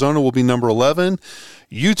 seed. Arizona will be number 11.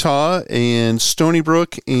 Utah and Stony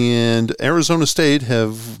Brook and Arizona State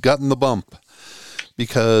have gotten the bump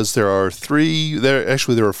because there are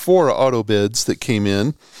 4 auto bids that came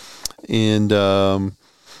in. And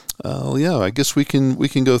I guess we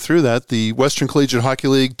can go through that. The Western Collegiate Hockey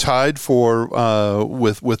League tied for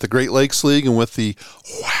with the Great Lakes League and with the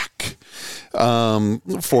WAC.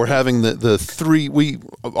 For having the 3,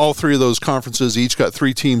 all 3 of those conferences each got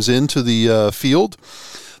 3 teams into the field.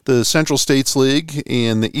 The Central States League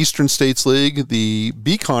and the Eastern States League, the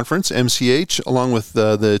B Conference, MCH, along with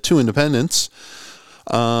the 2 independents,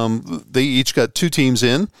 they each got 2 teams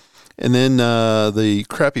in. And then the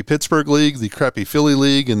crappy Pittsburgh League, the crappy Philly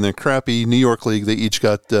League, and the crappy New York League, they each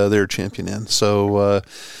got their champion in. So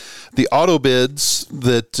the auto bids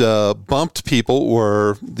that bumped people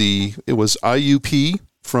it was IUP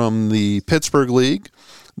from the Pittsburgh League.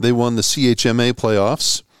 They won the CHMA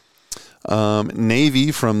playoffs.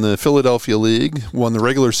 Navy from the Philadelphia League won the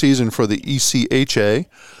regular season for the ECHA.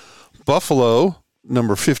 Buffalo,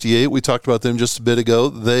 number 58, we talked about them just a bit ago.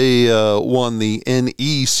 They won the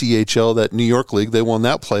NECHL, that New York League. They won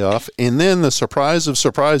that playoff. And then the surprise of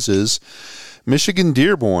surprises, Michigan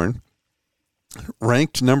Dearborn,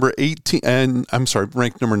 ranked number 19,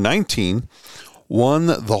 won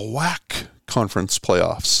the WAC conference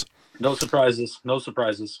playoffs. No surprises.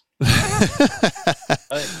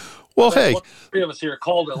 Well, hey, 3 of us here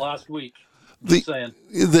called it last week.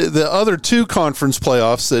 The other 2 conference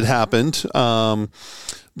playoffs that happened,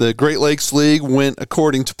 the Great Lakes League went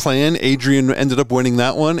according to plan. Adrian ended up winning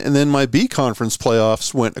that one. And then my B conference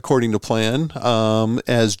playoffs went according to plan,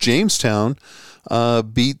 as Jamestown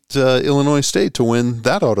beat Illinois State to win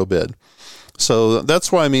that auto bid. So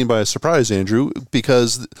that's what I mean by a surprise, Andrew,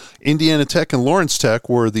 because Indiana Tech and Lawrence Tech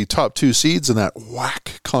were the top 2 seeds in that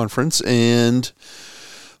WAC conference, and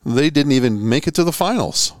they didn't even make it to the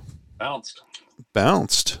finals.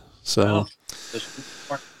 Bounced.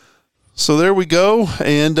 So there we go,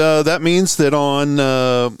 and that means that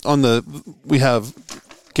we have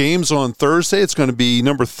games on Thursday. It's going to be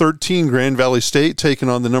number 13 Grand Valley State taking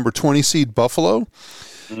on the number 20 seed Buffalo.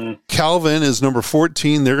 Calvin is number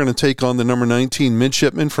 14. They're going to take on the number 19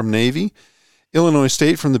 Midshipman from Navy. Illinois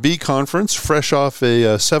State from the B Conference, fresh off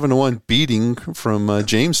a 7-1 beating from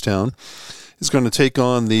Jamestown, is going to take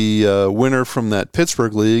on the winner from that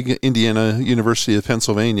Pittsburgh League, Indiana University of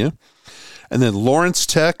Pennsylvania. And then Lawrence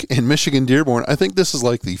Tech and Michigan Dearborn. I think this is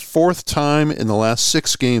like the 4th time in the last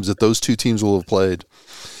 6 games that those 2 teams will have played.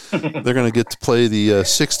 They're going to get to play the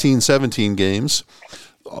 16-17 games.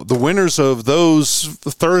 The winners of those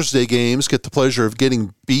Thursday games get the pleasure of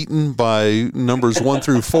getting beaten by numbers 1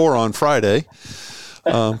 through 4 on Friday.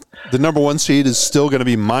 The number 1 seed is still going to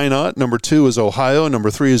be Minot. Number 2 is Ohio.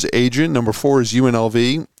 Number 3 is Adrian. Number 4 is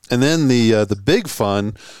UNLV. And then the big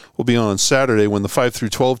fun will be on Saturday when the 5 through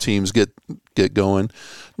 12 teams get going.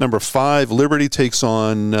 Number 5, Liberty takes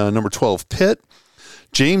on number 12, Pitt.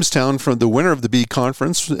 Jamestown, from the winner of the B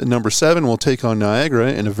Conference, number 7, will take on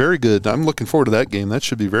Niagara in a very good. I'm looking forward to that game. That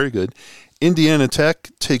should be very good. Indiana Tech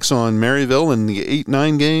takes on Maryville in the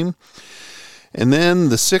 8-9 game. And then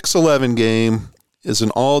the 6-11 game is an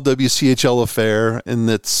all WCHL affair, and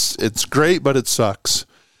it's great, but it sucks.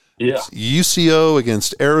 Yeah. It's UCO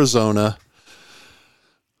against Arizona.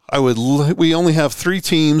 We only have 3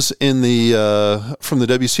 teams in the from the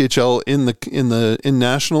WCHL in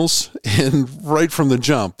nationals, and right from the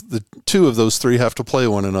jump, the 2 of those 3 have to play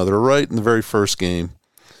one another right in the very first game.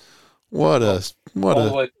 All the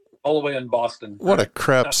way in Boston. What a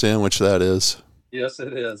crap sandwich that is. Yes,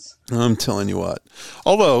 it is. I'm telling you what.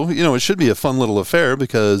 Although, it should be a fun little affair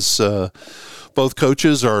because both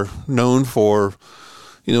coaches are known for,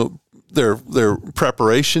 their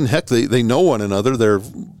preparation. Heck, they know one another. They're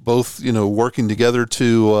both, working together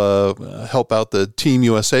to help out the Team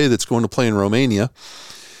USA that's going to play in Romania.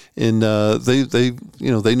 And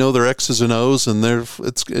they know their X's and O's, and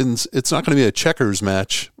it's not going to be a checkers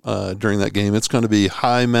match during that game. It's going to be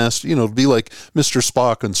high mass. It'll be like Mr.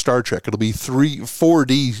 Spock on Star Trek. It'll be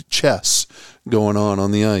 4D chess going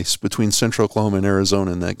on the ice between Central Oklahoma and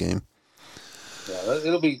Arizona in that game. Yeah,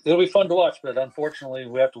 it'll be fun to watch, but unfortunately,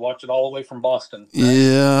 we have to watch it all the way from Boston. Right?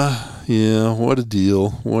 Yeah. What a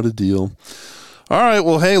deal! All right,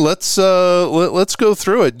 well, hey, let's go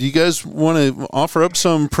through it. Do you guys want to offer up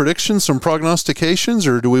some predictions, some prognostications,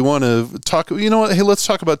 or do we want to talk? You know what? Hey, let's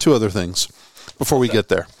talk about 2 other things before we get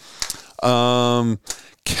there.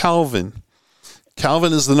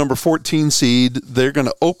 Calvin is the number 14 seed. They're going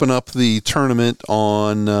to open up the tournament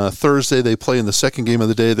on Thursday. They play in the second game of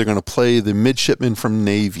the day. They're going to play the Midshipmen from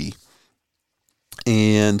Navy.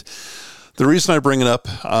 And the reason I bring it up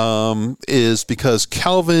is because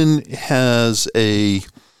Calvin has I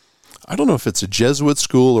don't know if it's a Jesuit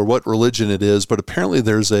school or what religion it is, but apparently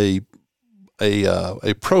there's a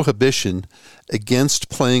prohibition against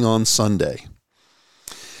playing on Sunday.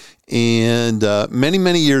 And many,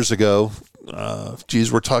 many years ago,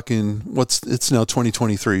 we're talking, it's now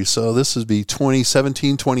 2023. So this would be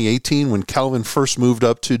 2017, 2018 when Calvin first moved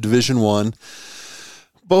up to Division I.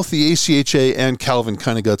 Both the ACHA and Calvin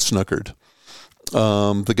kind of got snookered.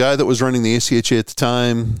 The guy that was running the ACHA at the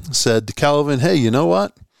time said to Calvin, hey, you know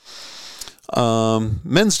what?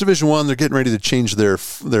 Men's Division I, they're getting ready to change their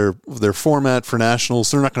format for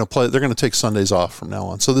nationals. They're not going to play. They're going to take Sundays off from now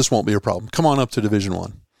on. So this won't be a problem. Come on up to Division I.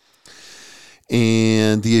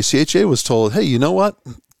 And the ACHA was told, hey, you know what?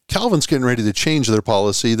 Calvin's getting ready to change their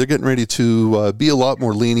policy. They're getting ready to be a lot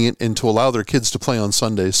more lenient and to allow their kids to play on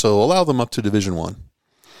Sundays. So allow them up to Division I.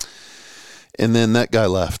 And then that guy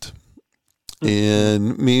left.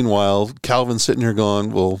 And meanwhile, Calvin's sitting here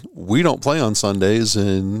going, well, we don't play on Sundays.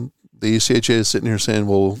 And the ACHA is sitting here saying,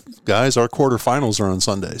 well, guys, our quarterfinals are on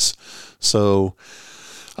Sundays. So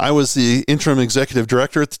I was the interim executive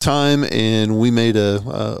director at the time, and we made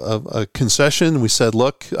a concession. We said,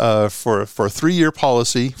 look, for a 3-year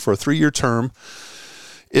policy, for a 3-year term,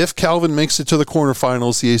 if Calvin makes it to the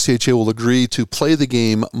quarterfinals, the ACHA will agree to play the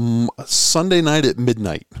game Sunday night at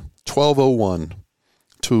midnight, 12:01.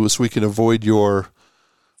 So we can avoid your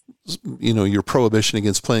prohibition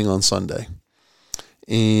against playing on Sunday.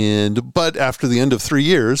 But after the end of 3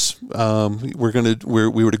 years, we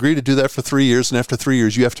would agree to do that for 3 years. And after 3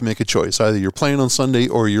 years, you have to make a choice. Either you're playing on Sunday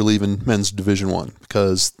or you're leaving men's Division I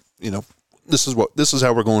because, this is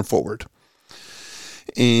how we're going forward.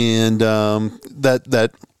 and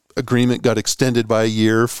that agreement got extended by a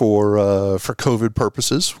year for COVID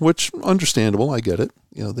purposes, which understandable. I get it.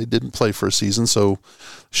 They didn't play for a season, so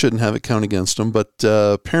shouldn't have it count against them. But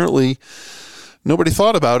apparently, nobody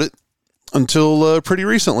thought about it until pretty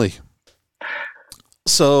recently.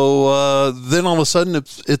 So then all of a sudden,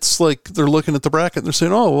 it's like they're looking at the bracket and they're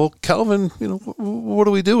saying, "Oh, well, Calvin, what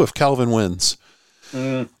do we do if Calvin wins?"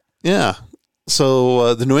 Yeah.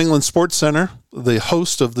 So the New England Sports Center, the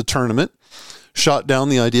host of the tournament, shot down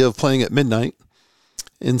the idea of playing at midnight.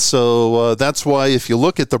 And so that's why if you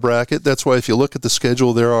look at the bracket, that's why if you look at the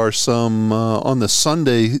schedule, there are some on the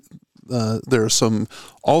Sunday, there are some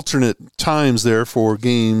alternate times there for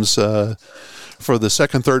games for the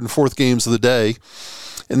second, third, and fourth games of the day.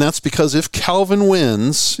 And that's because if Calvin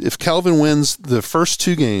wins the first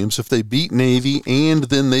two games, if they beat Navy and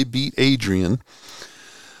then they beat Adrian,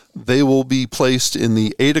 they will be placed in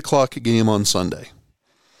the 8 o'clock game on Sunday.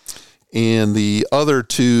 And the other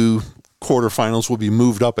two quarterfinals will be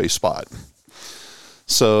moved up a spot.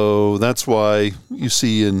 So that's why you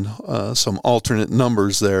see in some alternate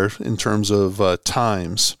numbers there in terms of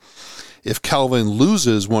times. If Calvin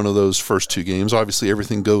loses one of those first two games, obviously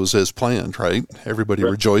everything goes as planned, right? Everybody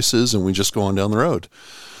rejoices and we just go on down the road.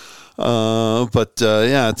 But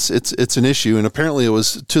it's an issue. And apparently it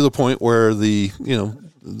was to the point where the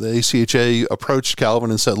ACHA approached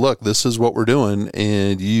Calvin and said, look, this is what we're doing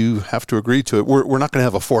and you have to agree to it. We're not going to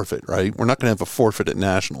have a forfeit, right? We're not going to have a forfeit at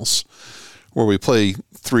Nationals where we play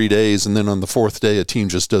 3 days and then on the fourth day a team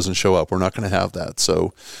just doesn't show up. We're not going to have that.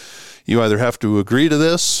 So you either have to agree to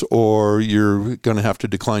this or you're going to have to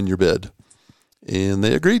decline your bid. And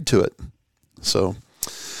they agreed to it. So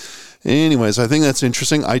anyways, I think that's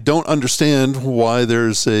interesting. I don't understand why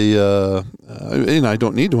there's and I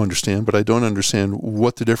don't need to understand, but I don't understand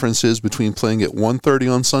what the difference is between playing at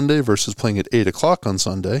 1:30 on Sunday versus playing at 8 o'clock on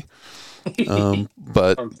Sunday.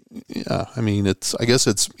 But yeah, I mean, I guess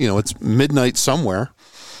it's midnight somewhere,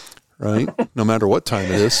 right? No matter what time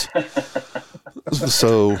it is.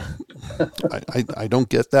 So I don't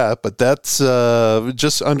get that, but that's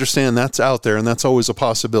just understand that's out there and that's always a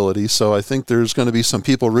possibility. So I think there's going to be some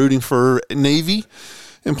people rooting for Navy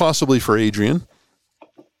and possibly for Adrian.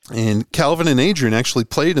 And Calvin and Adrian actually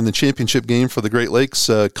played in the championship game for the Great Lakes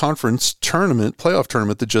Conference playoff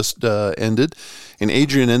tournament that just ended. And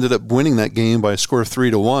Adrian ended up winning that game by a score of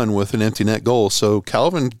 3-1 with an empty net goal. So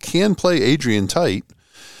Calvin can play Adrian tight.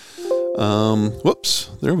 Whoops,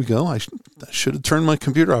 there we go. I should have turned my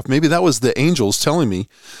computer off. Maybe that was the angels telling me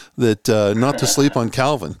that not to sleep on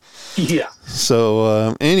Calvin. Yeah.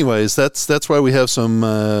 So anyways, that's why we have some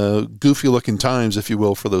goofy looking times, if you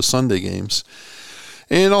will, for those Sunday games.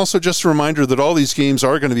 And also just a reminder that all these games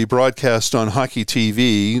are going to be broadcast on Hockey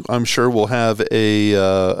TV. I'm sure we'll have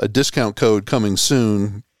a discount code coming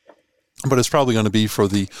soon, but it's probably going to be for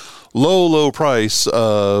the low price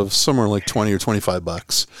of somewhere like $20 or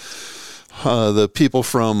 $25. The people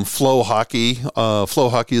from Flow Hockey. Flow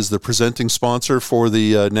Hockey is the presenting sponsor for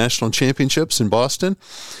the national championships in Boston.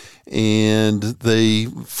 And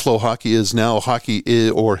Flow Hockey is now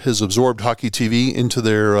has absorbed Hockey TV into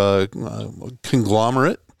their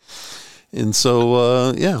conglomerate. And so,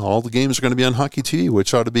 all the games are going to be on Hockey TV,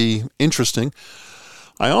 which ought to be interesting.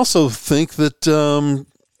 I also think that,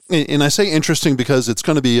 and I say interesting because it's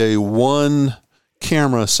going to be a one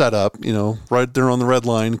camera setup, right there on the red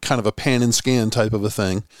line, kind of a pan and scan type of a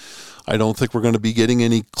thing. I don't think we're going to be getting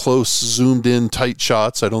any close, zoomed in, tight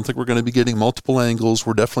shots. I don't think we're going to be getting multiple angles.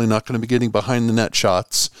 We're definitely not going to be getting behind the net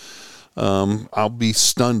shots. I'll be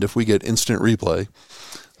stunned if we get instant replay.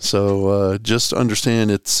 So just understand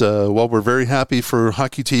it's, while we're very happy for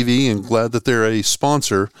Hockey TV and glad that they're a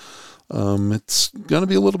sponsor, it's going to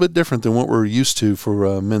be a little bit different than what we're used to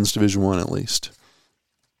for men's Division I at least.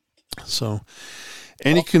 So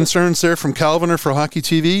any concerns there from Calvin or for Hockey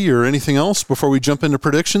TV or anything else before we jump into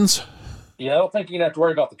predictions? Yeah, I don't think you're going to have to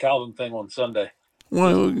worry about the Calvin thing on Sunday.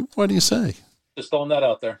 Why do you say? Just throwing that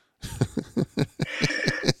out there.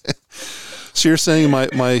 So you're saying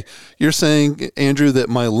you're saying, Andrew, that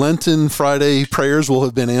my Lenten Friday prayers will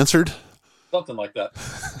have been answered? Something like that.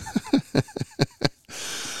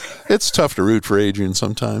 It's tough to root for Adrian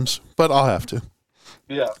sometimes, but I'll have to.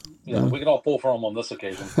 Yeah, we can all pull for him on this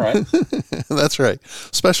occasion, right? That's right.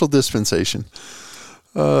 Special dispensation.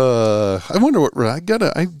 I wonder what I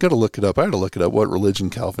gotta look it up. I had to look it up. What religion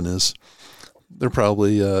Calvin is? They're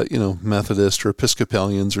probably Methodist or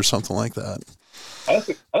Episcopalians or something like that. I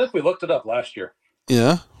think we looked it up last year.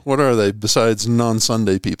 Yeah. What are they besides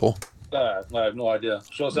non-Sunday people? I have no idea.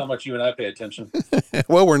 Shows how much you and I pay attention.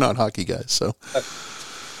 Well, we're not hockey guys, so.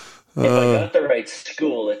 If I got the right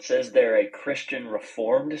school, it says they're a Christian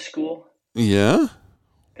Reformed school. Yeah.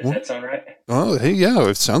 Does that sound right? Oh, hey, yeah,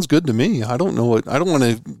 it sounds good to me. I don't want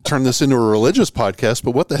to turn this into a religious podcast,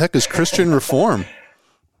 but what the heck is Christian Reform?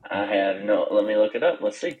 I have no. Let me look it up.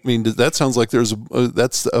 Let's see. I mean, that sounds like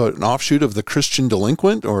that's an offshoot of the Christian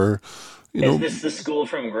Delinquent, or Is this the school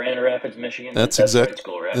from Grand Rapids, Michigan? That's the exactly right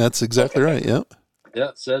school, right? That's exactly right. Yeah. Yeah,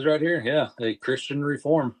 it says right here. Yeah, a Christian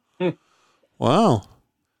Reform. Wow.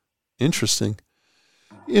 Interesting.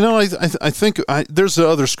 I think there's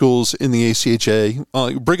other schools in the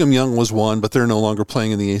ACHA. Brigham Young was one, but they're no longer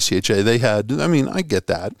playing in the ACHA. They had, I get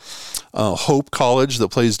that. Hope College that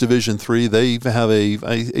plays Division III, they have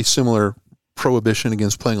a similar prohibition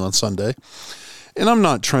against playing on Sunday. And I'm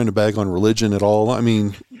not trying to bag on religion at all. I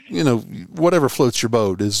mean, whatever floats your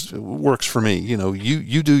boat works for me.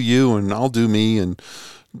 You do you, and I'll do me, and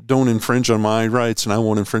don't infringe on my rights, and I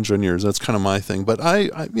won't infringe on yours. That's kind of my thing. But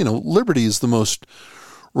Liberty is the most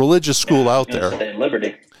religious school out there.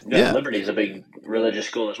 Liberty. Yeah, Liberty is a big religious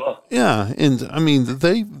school as well. Yeah, and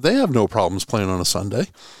they have no problems playing on a Sunday.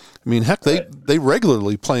 I mean, heck, they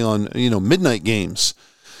regularly play on midnight games,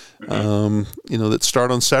 that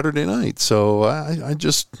start on Saturday night. So I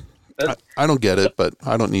don't get it, but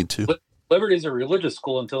I don't need to. Liberty's a religious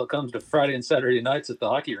school until it comes to Friday and Saturday nights at the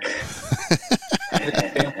hockey rink.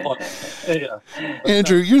 Yeah.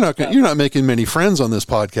 Andrew, you're not making many friends on this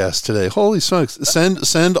podcast today. Holy smokes.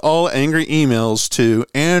 Send all angry emails to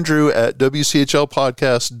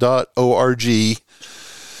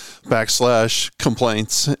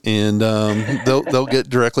andrew@wchlpodcast.org/complaints, and they'll get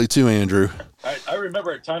directly to Andrew. I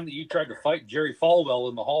remember a time that you tried to fight Jerry Falwell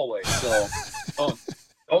in the hallway, so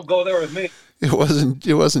don't go there with me. It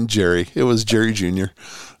wasn't Jerry. It was Jerry Jr.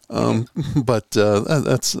 But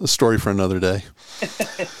that's a story for another day.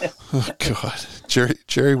 Oh God,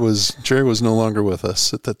 Jerry was no longer with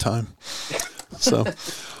us at that time. So,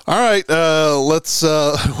 all right, let's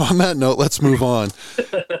on that note, let's move on.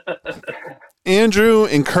 Andrew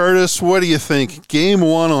and Curtis, what do you think? Game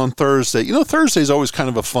 1 on Thursday. Thursday is always kind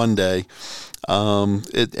of a fun day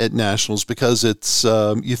at Nationals, because it's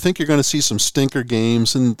you think you're going to see some stinker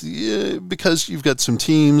games, and because you've got some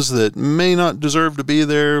teams that may not deserve to be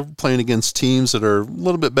there playing against teams that are a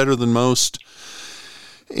little bit better than most.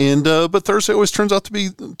 And but Thursday always turns out to be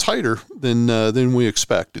tighter than we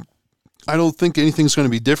expected. I don't think anything's going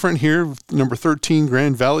to be different here. Number 13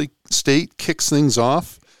 Grand Valley State kicks things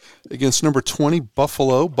off against number 20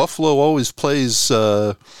 Buffalo. Buffalo always plays.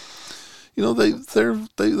 They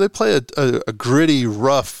play a gritty,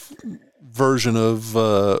 rough version of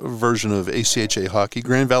ACHA hockey.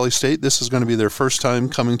 Grand Valley State. This is going to be their first time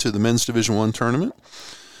coming to the men's Division I tournament.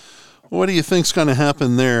 What do you think's going to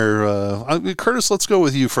happen there? Curtis, let's go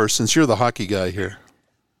with you first, since you're the hockey guy here.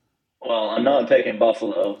 Well, I'm not picking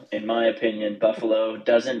Buffalo. In my opinion, Buffalo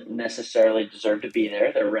doesn't necessarily deserve to be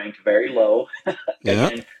there. They're ranked very low.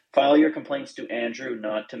 Again, file your complaints to Andrew,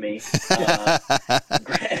 not to me.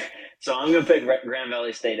 So I'm going to pick Grand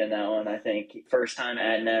Valley State in that one. I think first time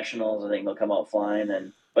at Nationals, I think they'll come out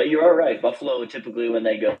flying. But you're all right. Buffalo, typically when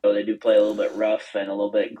they go, they do play a little bit rough and a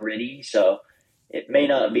little bit gritty. So it may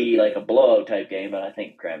not be like a blowout type game, but I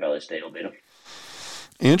think Grand Valley State will beat them.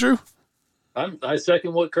 Andrew? I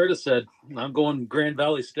second what Curtis said. I'm going Grand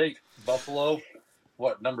Valley State. Buffalo,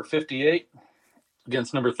 number 58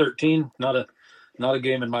 against number 13? Not a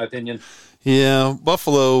game in my opinion. Yeah,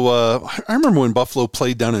 Buffalo. I remember when Buffalo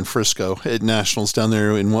played down in Frisco at Nationals down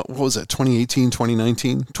there in what was that, 2018,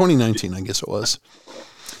 2019? 2019, I guess it was.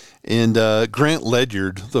 And Grant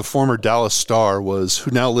Ledyard, the former Dallas Star,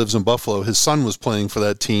 who now lives in Buffalo. His son was playing for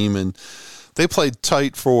that team, and they played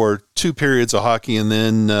tight for 2 periods of hockey, and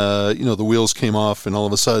then the wheels came off, and all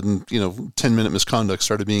of a sudden 10-minute misconduct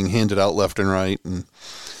started being handed out left and right, and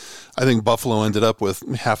I think Buffalo ended up with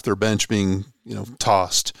half their bench being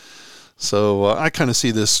tossed. So I kind of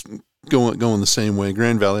see this going the same way.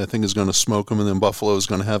 Grand Valley, I think, is going to smoke them, and then Buffalo is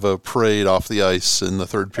going to have a parade off the ice in the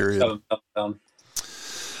third period.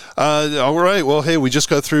 All right. Well, hey, we just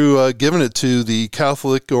got through giving it to the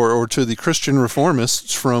Catholic or to the Christian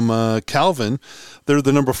Reformists from Calvin. They're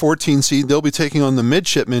the number 14 seed. They'll be taking on the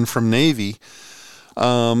midshipmen from Navy.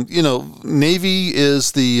 Navy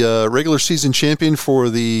is the regular season champion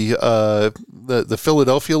for the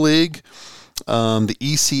Philadelphia League, the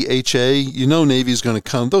ECHA. Navy's going to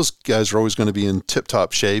come. Those guys are always going to be in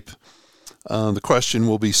tip-top shape. The question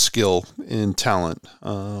will be skill and talent.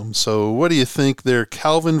 So what do you think there?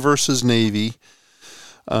 Calvin versus Navy.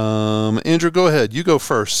 Andrew, go ahead. You go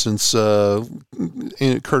first, since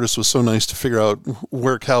Curtis was so nice to figure out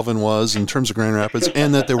where Calvin was in terms of Grand Rapids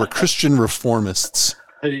and that they were Christian Reformists.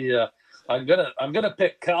 Yeah, I'm gonna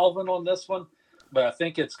pick Calvin on this one, but I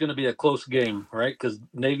think it's gonna be a close game, right? Because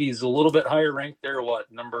Navy's a little bit higher ranked. They're what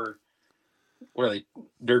are they?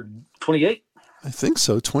 They're 28. I think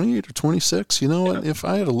so, 28 or 26. You know what? If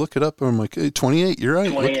I had to look it up, I'm like, hey, 28. You're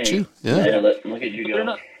right. 28. Look at you. Yeah. Look at you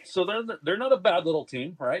go. They're not a bad little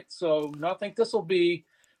team, right? So I think this will be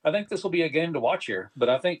a game to watch here. But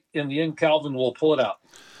I think in the end, Calvin will pull it out.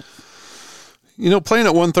 You know, playing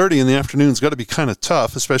at 1:30 in the afternoon's got to be kind of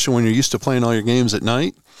tough, especially when you're used to playing all your games at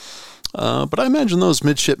night. But I imagine those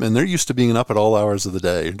midshipmen, they're used to being up at all hours of the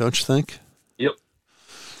day, don't you think? Yep.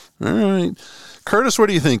 All right. Curtis, what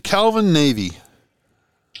do you think? Calvin, Navy?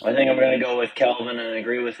 I think I'm going to go with Calvin and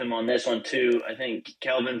agree with him on this one, too. I think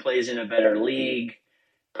Calvin plays in a better league,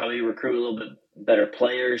 probably recruit a little bit better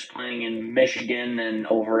players playing in Michigan than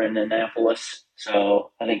over in Annapolis. So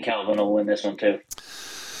I think Calvin will win this one, too.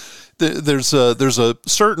 There's a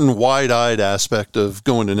certain wide-eyed aspect of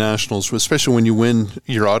going to nationals, especially when you win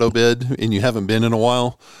your auto bid and you haven't been in a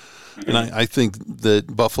while. And I think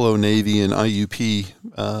that Buffalo, Navy, and IUP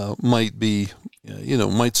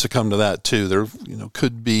might succumb to that too. There,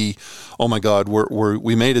 could be, oh my God,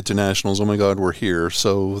 we made it to nationals. Oh my God, we're here.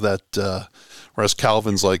 So that, whereas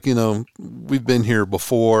Calvin's like, we've been here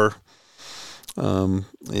before, and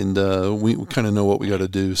we kind of know what we got to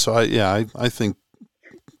do. So I think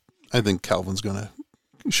Calvin's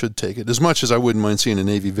should take it. As much as I wouldn't mind seeing a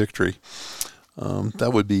Navy victory.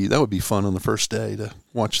 That would be fun on the first day to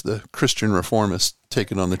watch the Christian reformists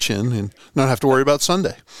take it on the chin and not have to worry about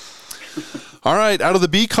Sunday. All right, out of the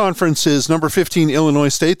B conference is number 15 Illinois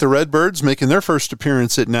State, the Redbirds, making their first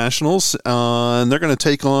appearance at nationals, and they're going to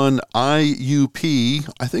take on IUP.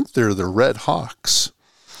 I think they're the Red Hawks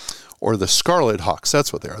or the Scarlet Hawks.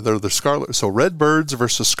 That's what they are. They're the Scarlet. So Redbirds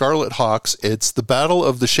versus Scarlet Hawks. It's the battle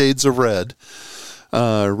of the shades of red.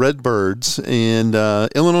 Redbirds, and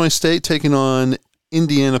Illinois State taking on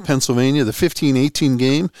Indiana, Pennsylvania, the 15-18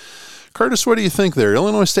 game. Curtis, what do you think there?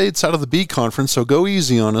 Illinois State's out of the B conference, so go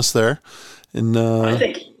easy on us there. And I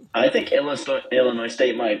think Illinois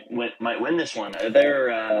State might win this one.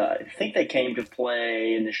 I think they came to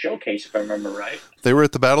play in the showcase, if I remember right. They were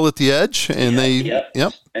at the Battle at the Edge, and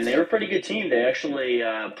Yep. And they were a pretty good team. They actually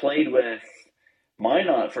played with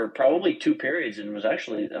Minot for probably 2 periods, and was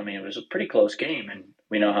actually, it was a pretty close game, and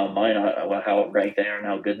we know how Minot, how ranked they are and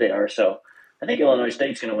how good they are. So I think Illinois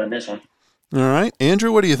State's going to win this one. All right.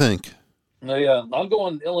 Andrew, what do you think? Yeah, I'm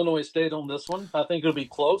going Illinois State on this one. I think it'll be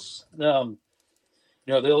close. The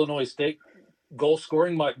Illinois State goal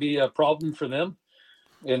scoring might be a problem for them,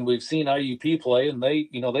 and we've seen IUP play, and they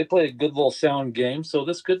play a good little sound game. So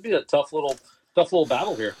this could be a tough little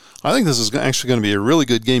battle here. I think this is actually going to be a really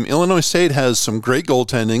good game. Illinois State has some great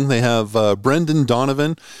goaltending. They have Brendan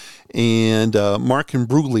Donovan and Mark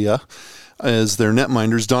Imbruglia as their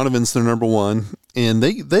netminders. Donovan's their number one, and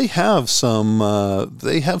they have some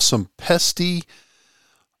pesky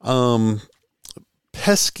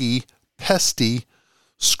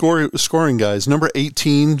scoring guys. Number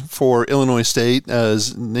 18 for Illinois State, I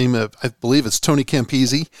believe it's Tony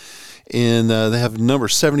Campese. And they have number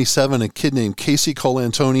 77, a kid named Casey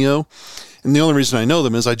Colantonio. And the only reason I know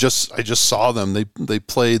them is I just saw them. They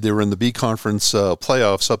played. They were in the B Conference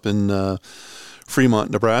playoffs up in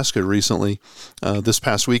Fremont, Nebraska recently, this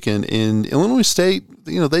past weekend. And Illinois State,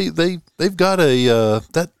 they've got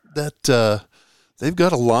they've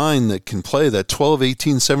got a line that can play. That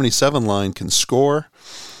 12-18-77 line can score.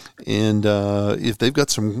 And if they've got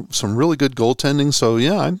some really good goaltending, so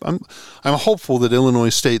yeah, I'm hopeful that Illinois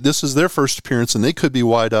State, this is their first appearance, and they could be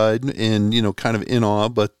wide-eyed and kind of in awe.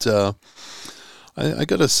 But I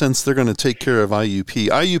got a sense they're going to take care of IUP.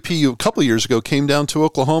 IUP a couple of years ago came down to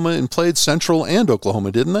Oklahoma and played Central and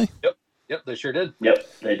Oklahoma, didn't they? Yep, they sure did. Yep,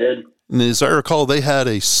 they did. And as I recall, they had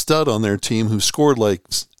a stud on their team who scored like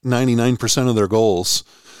 99% of their goals.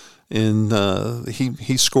 And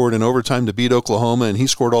he scored in overtime to beat Oklahoma, and he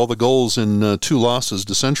scored all the goals in 2 losses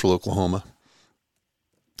to Central Oklahoma.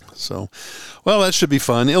 So, well, that should be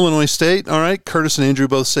fun. Illinois State, all right. Curtis and Andrew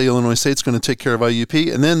both say Illinois State's going to take care of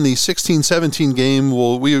IUP. And then the 16-17 game,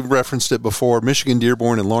 we referenced it before, Michigan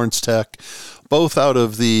Dearborn and Lawrence Tech, both out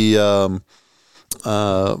of the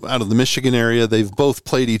Michigan area. They've both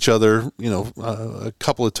played each other, a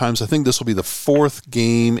couple of times. I think this will be the 4th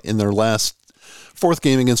game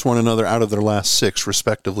against one another out of their last 6,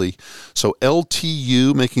 respectively. So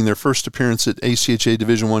LTU making their first appearance at ACHA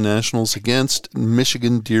Division I Nationals against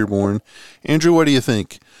Michigan Dearborn. Andrew, what do you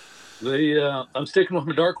think? I'm sticking with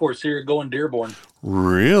my dark horse here, going Dearborn.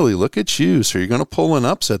 Really? Look at you. So you're going to pull an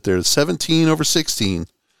upset there, 17-16.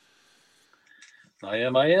 I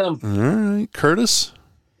am. All right. Curtis?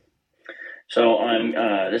 So I'm.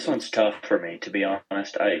 This one's tough for me, to be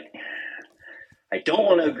honest. I don't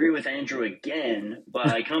want to agree with Andrew again, but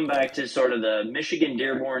I come back to sort of the Michigan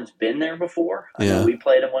Dearborn's been there before. I know we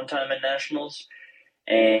played them one time in Nationals,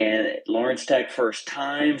 and Lawrence Tech first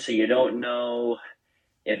time, so you don't know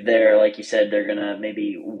if they're, like you said, they're going to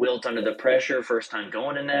maybe wilt under the pressure first time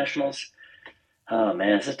going to Nationals. Oh,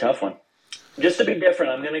 man, it's a tough one. Just to be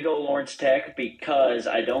different, I'm going to go Lawrence Tech because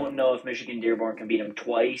I don't know if Michigan Dearborn can beat them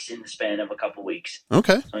twice in the span of a couple weeks.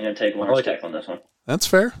 Okay. So I'm going to take Lawrence Tech on this one. That's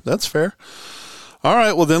fair. That's fair. All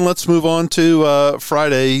right, well, then let's move on to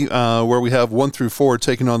Friday, where we have 1 through 4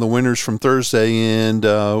 taking on the winners from Thursday, and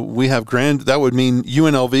we have that would mean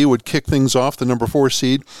UNLV would kick things off, the number 4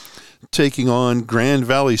 seed, taking on Grand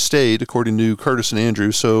Valley State, according to Curtis and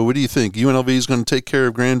Andrew. So what do you think? UNLV is going to take care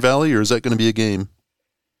of Grand Valley, or is that going to be a game?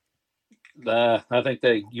 I think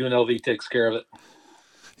UNLV takes care of it.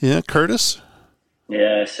 Yeah, Curtis?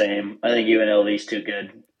 Yeah, same. I think UNLV's too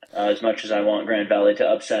good. As much as I want Grand Valley to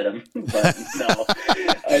upset them, but no,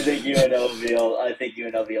 I think UNLV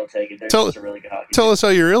will take it. They're just a really good hockey team. Tell us how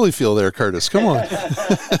you really feel there, Curtis. Come on.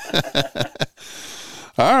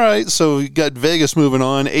 All right, so we got Vegas moving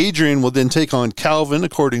on. Adrian will then take on Calvin,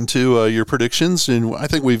 according to your predictions, and I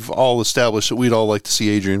think we've all established that we'd all like to see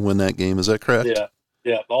Adrian win that game. Is that correct?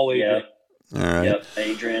 Yeah, all Adrian. Yeah. All right. Yep,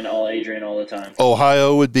 Adrian all the time.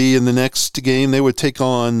 Ohio would be in the next game. They would take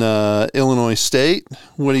on Illinois State.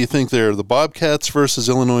 What do you think there? The Bobcats versus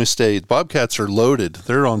Illinois State. Bobcats are loaded.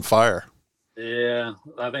 They're on fire. Yeah,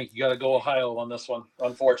 I think you got to go Ohio on this one,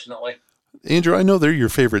 unfortunately. Andrew, I know they're your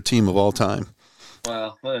favorite team of all time.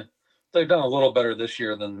 Well, they've done a little better this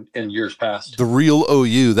year than in years past. The real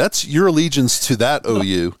OU. That's your allegiance to that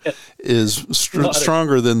OU is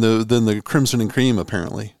stronger than the Crimson and Cream,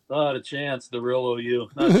 apparently. Not a chance. The real OU.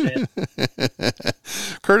 Not a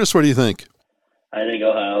chance. Curtis, what do you think? I think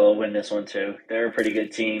Ohio will win this one too. They're a pretty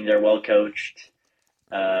good team. They're well coached.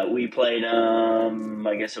 We played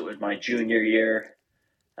I guess it was my junior year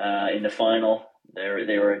in the final. They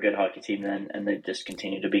were a good hockey team then, and they just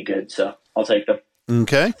continue to be good. So I'll take them.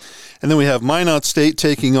 Okay. And then we have Minot State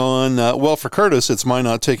taking on, for Curtis, it's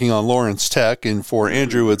Minot taking on Lawrence Tech, and for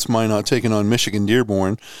Andrew, it's Minot taking on Michigan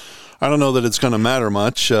Dearborn. I don't know that it's going to matter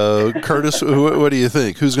much. Curtis, what do you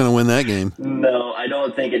think? Who's going to win that game? No, I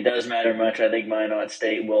don't think it does matter much. I think Minot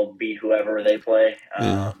State will beat whoever they play.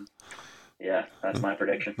 Yeah, that's my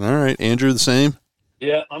prediction. All right. Andrew, the same?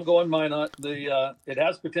 Yeah, I'm going Minot. It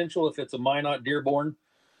has potential if it's a Minot Dearborn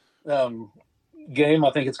game. I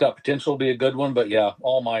think it's got potential to be a good one, but yeah,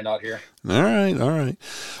 all Minot here. All right.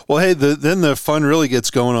 Well, hey, then the fun really gets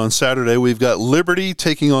going on Saturday. We've got Liberty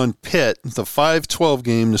taking on Pitt, the 5-12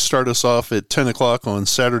 game to start us off at 10 o'clock on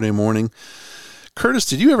Saturday morning. Curtis,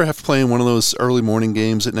 did you ever have to play in one of those early morning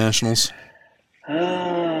games at Nationals?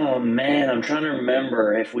 Oh, man, I'm trying to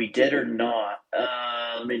remember if we did or not.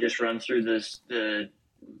 Let me just run through the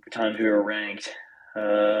times we were ranked.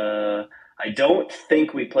 I don't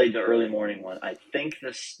think we played the early morning one. I think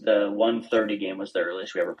the 1:30 game was the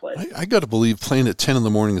earliest we ever played. I got to believe playing at 10 in the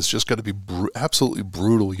morning has just got to be absolutely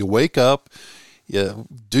brutal. You wake up, you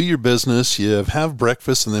do your business, you have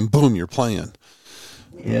breakfast, and then boom, you're playing.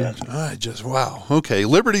 Yeah. Wow. Okay,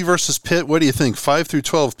 Liberty versus Pitt. What do you think? 5 through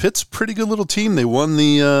 12. Pitt's a pretty good little team. They won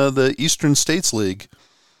the Eastern States League.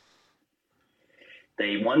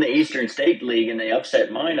 They won the Eastern State League, and they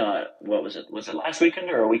upset Minot. What was it? Was it last weekend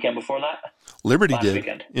or a weekend before that? Liberty last did.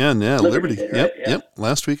 Weekend. Yeah, Liberty. Did, right? Yep.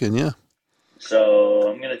 Last weekend, yeah. So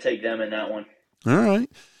I'm going to take them in that one. All right.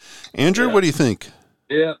 Andrew, what do you think?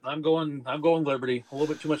 Yeah, I'm going Liberty. A little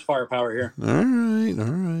bit too much firepower here. All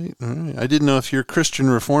right. I didn't know if your Christian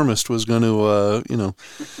reformist was going to,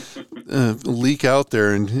 leak out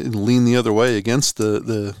there and lean the other way against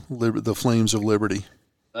the Flames of Liberty.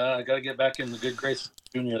 I got to get back in the good grace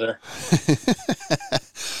junior there.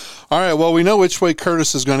 All right, well, we know which way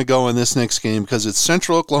Curtis is going to go in this next game because it's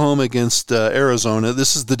Central Oklahoma against Arizona.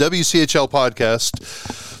 This is the Wchl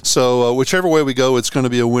podcast, so whichever way we go, it's going to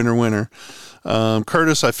be a winner-winner.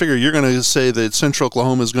 Curtis, I figure you're going to say that Central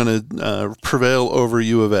Oklahoma is going to prevail over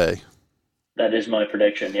U of A. That is my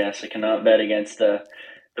prediction, yes. I cannot bet against the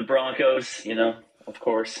Broncos, of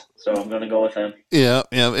course. So I'm going to go with them. Yeah.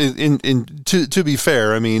 And to be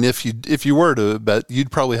fair, I mean, if you were to bet,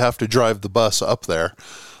 you'd probably have to drive the bus up there,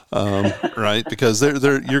 right? Because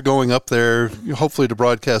you're going up there hopefully to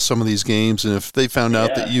broadcast some of these games, and if they found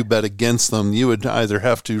out that you bet against them, you would either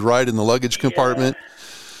have to ride in the luggage compartment.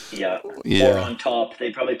 Yeah. Or on top.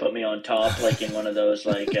 They'd probably put me on top, like in one of those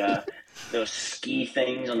those ski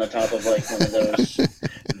things on the top of like one of those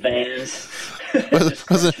vans. Just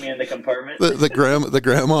crush me in the compartment. The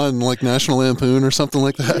grandma in like National Lampoon or something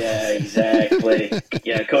like that. Yeah, exactly.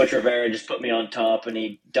 Yeah, Coach Rivera just put me on top, and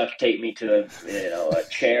he duct taped me to a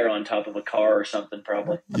chair on top of a car or something,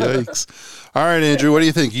 probably. Yikes! All right, Andrew, what do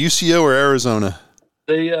you think? UCO or Arizona?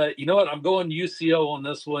 You know what? I'm going UCO on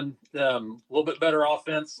this one. A little bit better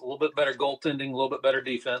offense, a little bit better goaltending, a little bit better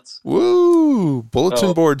defense. Woo!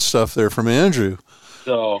 Bulletin board stuff there from Andrew.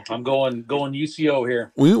 So I'm going UCO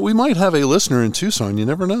here. We might have a listener in Tucson. You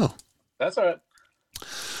never know. That's all right.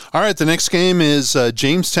 All right, the next game is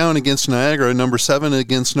Jamestown against Niagara, number 7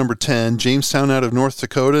 against number 10. Jamestown out of North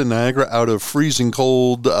Dakota, Niagara out of freezing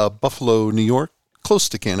cold Buffalo, New York, close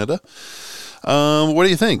to Canada. What do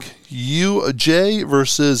you think? UJ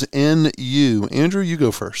versus NU. Andrew, you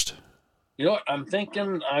go first. You know what? I'm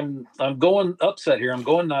thinking I'm going upset here. I'm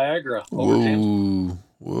going Niagara over Jamestown.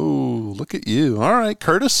 Whoa, look at you. All right,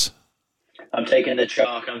 Curtis. I'm taking the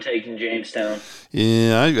chalk. I'm taking Jamestown.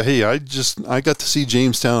 Yeah, I got to see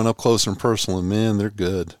Jamestown up close and personal, and man, they're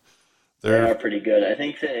good. They are pretty good. I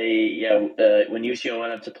think when UCO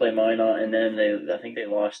went up to play Minot, and then I think they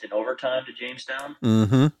lost in overtime to Jamestown.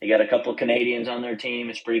 Mm-hmm. They got a couple Canadians on their team.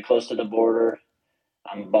 It's pretty close to the border.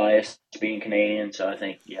 I'm biased being Canadian, so I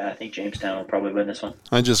think Jamestown will probably win this one.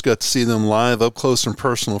 I just got to see them live up close and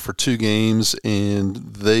personal for 2 games, and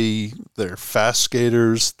they're fast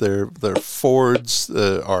skaters. Their forwards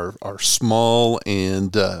are small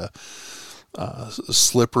and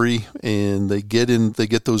slippery, and they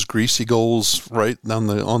get those greasy goals right on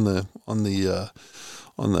the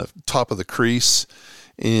top of the crease.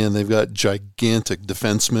 And they've got gigantic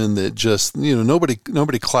defensemen that just,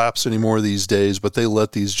 nobody claps anymore these days, but they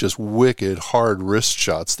let these just wicked hard wrist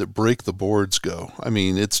shots that break the boards go. I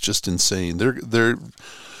mean, it's just insane. They're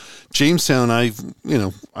Jamestown.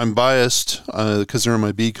 I'm biased because they're in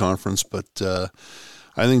my B conference, but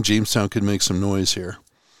I think Jamestown could make some noise here.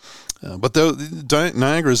 But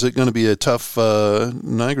Niagara's going to be a tough.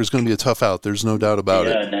 Niagara's going to be a tough out. There's no doubt about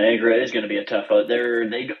it. Yeah, Niagara is going to be a tough out.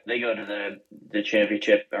 They go to the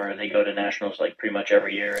championship, or they go to nationals like pretty much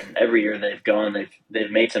every year. And every year they've gone, they've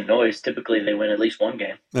made some noise. Typically, they win at least one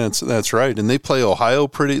game. That's right. And they play Ohio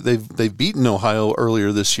They've beaten Ohio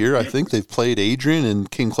earlier this year. I think they've played Adrian and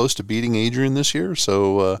came close to beating Adrian this year.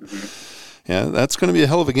 So. Yeah, that's going to be a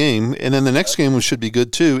hell of a game. And then the next game should be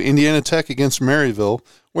good, too. Indiana Tech against Maryville.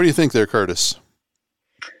 What do you think there, Curtis?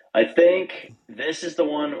 I think this is the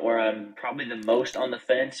one where I'm probably the most on the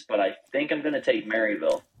fence, but I think I'm going to take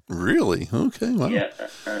Maryville. Really? Okay, wow. Yeah,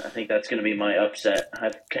 I think that's going to be my upset.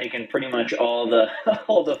 I've taken pretty much all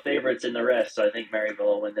the favorites in the rest, so I think Maryville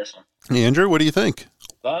will win this one. Andrew, what do you think?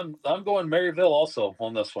 I'm going Maryville also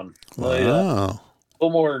on this one. Wow. A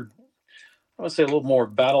little more... I would say a little more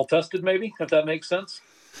battle-tested, maybe, if that makes sense.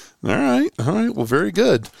 All right. Well, very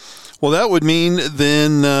good. Well, that would mean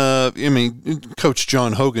then, Coach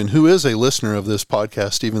John Hogan, who is a listener of this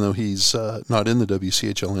podcast, even though he's not in the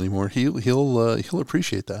WCHL anymore, he'll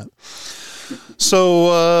appreciate that. So,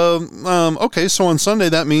 okay, so on Sunday,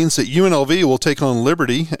 that means that UNLV will take on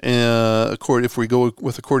Liberty. If we go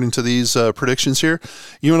according to these predictions here,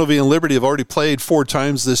 UNLV and Liberty have already played 4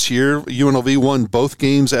 times this year. UNLV won both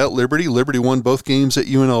games at Liberty. Liberty won both games at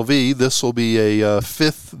UNLV. This will be a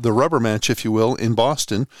the rubber match, if you will, in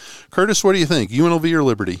Boston. Curtis, what do you think, UNLV or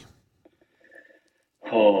Liberty?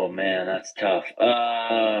 Oh, man, that's tough.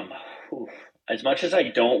 As much as I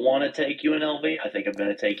don't want to take UNLV, I think I'm going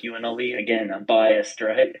to take UNLV. Again, I'm biased,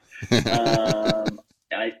 right?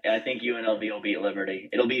 I think UNLV will beat Liberty.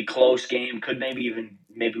 It'll be a close game. Could maybe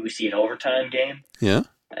we see an overtime game. Yeah.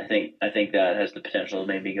 I think that has the potential to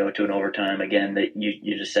maybe go to an overtime. Again, that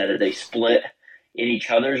you just said it. They split in each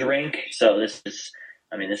other's rink. So this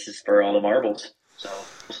is for all the marbles. So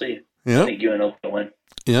we'll see. Yep. I think UNLV will win.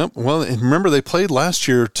 Yep. Well, and remember they played last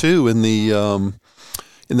year too in the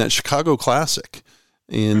in that Chicago Classic,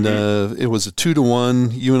 and it was a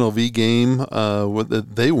 2-1 UNLV game that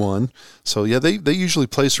they won. So yeah, they usually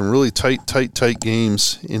play some really tight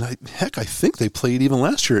games. And I think they played even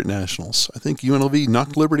last year at Nationals. I think UNLV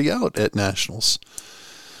knocked Liberty out at Nationals.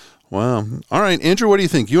 Wow. All right, Andrew, what do you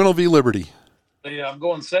think? UNLV, Liberty? Yeah, I'm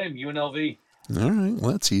going same, UNLV. All right,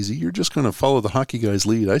 well, that's easy. You're just going to follow the hockey guy's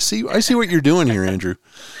lead. I see what you're doing here, Andrew.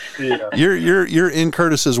 Yeah. You're in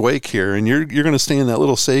Curtis's wake here, and you're going to stay in that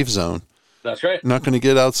little safe zone. That's right. Not going to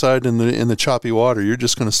get outside in the choppy water. You're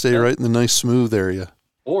just going to stay right in the nice smooth area.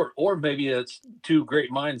 Or maybe it's 2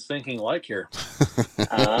 great minds thinking alike here.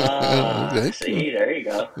 Okay. See, there you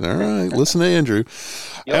go. All right, listen to Andrew.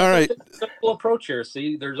 All right. Simple approach here.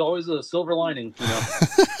 See, there's always a silver lining,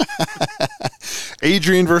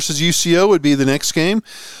 Adrian versus UCO would be the next game.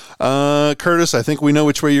 Curtis, I think we know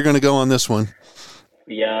which way you're going to go on this one.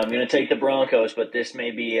 Yeah, I'm going to take the Broncos, but this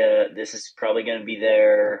is probably going to be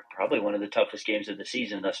probably one of the toughest games of the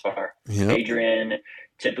season thus far. Yep. Adrian,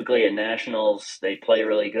 typically at Nationals, they play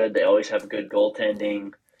really good. They always have good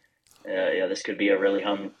goaltending. This could be a really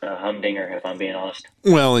humdinger, if I'm being honest.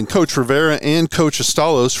 Well, and Coach Rivera and Coach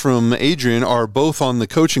Astalos from Adrian are both on the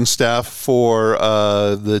coaching staff for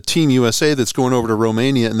the Team USA that's going over to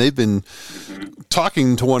Romania, and they've been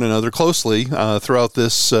talking to one another closely throughout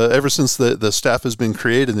this ever since the staff has been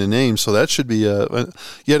created and named. So that should be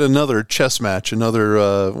yet another chess match,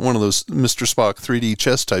 another one of those Mr. Spock 3D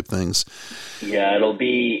chess type things. Yeah, that'll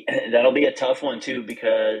be a tough one too,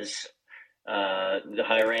 because the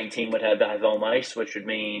high-ranked team would have to have home ice, which would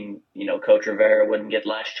mean, Coach Rivera wouldn't get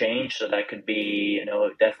last change. So that could be,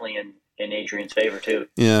 definitely in Adrian's favor too.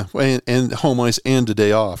 Yeah, and home ice and a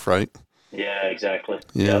day off, right? Yeah, exactly.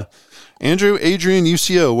 Yeah. Yep. Andrew, Adrian,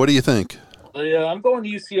 UCO, what do you think? Yeah, I'm going to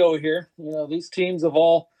UCO here. These teams have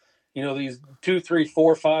all, these 2, 3,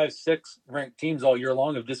 4, 5, 6 ranked teams all year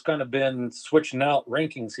long have just kind of been switching out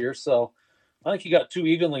rankings here. So I think you got two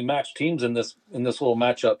evenly matched teams in this little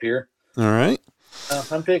matchup here. All right.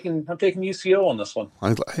 I'm taking UCO on this one.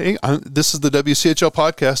 This is the WCHL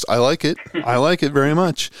podcast. I like it. I like it very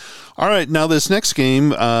much. All right. Now this next game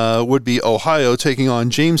would be Ohio taking on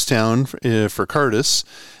Jamestown for Curtis,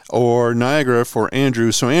 or Niagara for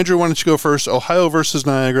Andrew. So Andrew, why don't you go first? Ohio versus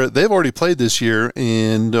Niagara. They've already played this year,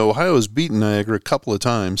 and Ohio has beaten Niagara a couple of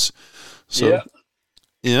times. So,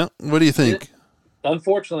 yeah. What do you think?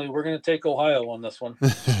 Unfortunately, we're going to take Ohio on this one.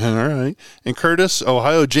 All right. And Curtis,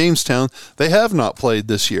 Ohio, Jamestown, they have not played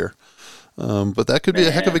this year. But that could be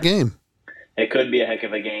a heck of a game. It could be a heck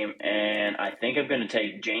of a game, and I think I'm going to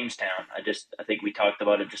take Jamestown. I think we talked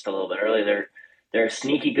about it just a little bit earlier. They're a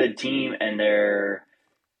sneaky good team, and they're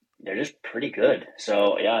just pretty good.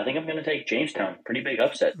 So, yeah, I think I'm going to take Jamestown. Pretty big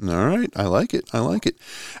upset. All right. I like it.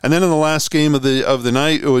 And then in the last game of the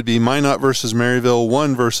night, it would be Minot versus Maryville,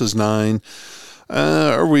 1 versus 9.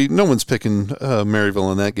 No one's picking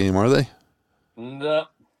Maryville in that game, are they? No.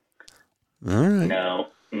 All right. No,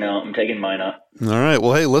 I'm taking Minot. All right.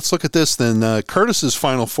 Well, hey, let's look at this then. Curtis's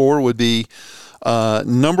Final Four would be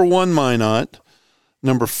number 1 Minot,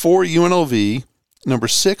 number 4 UNLV, number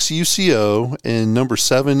 6 UCO, and number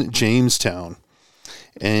 7 Jamestown.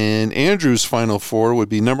 And Andrew's Final Four would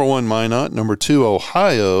be number 1 Minot, number 2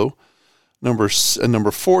 Ohio, number 4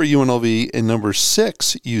 UNLV, and number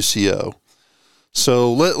 6 UCO.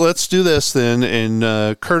 So let's do this then,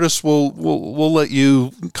 and Curtis, we'll let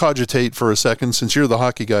you cogitate for a second since you're the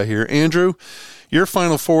hockey guy here. Andrew, your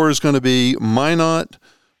Final Four is going to be Minot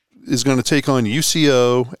is going to take on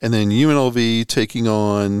UCO, and then UNLV taking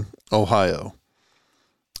on Ohio.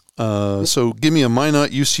 So give me a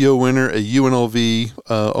Minot UCO winner, a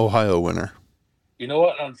UNLV Ohio winner. You know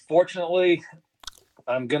what? Unfortunately,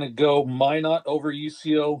 I'm going to go Minot over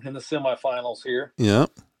UCO in the semifinals here. Yeah.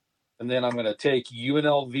 And then I'm going to take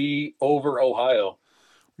UNLV over Ohio.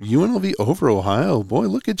 UNLV over Ohio. Boy,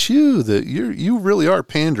 look at you. You really are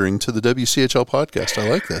pandering to the WCHL podcast. I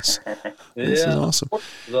like this. This is awesome.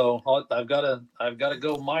 So I've got to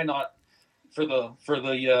go Minot for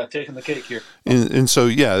the taking the cake here. And so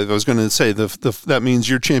I was going to say that means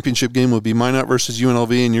your championship game would be Minot versus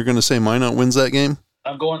UNLV, and you're going to say Minot wins that game.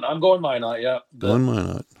 I'm going Minot. Yeah. Going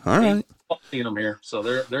Minot. All right. I've seen them here, so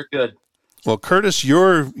they're good. Well, Curtis,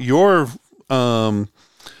 your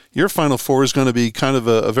Final Four is going to be kind of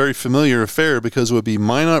a very familiar affair because it would be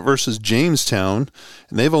Minot versus Jamestown,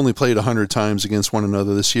 and they've only played 100 times against one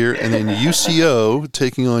another this year, and then UCO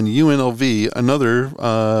taking on UNLV, another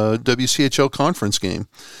WCHL conference game.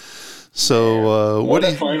 So what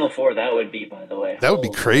a Final Four that would be, by the way. That would be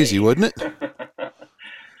crazy, wouldn't it?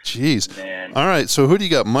 Jeez. Man. All right, so who do you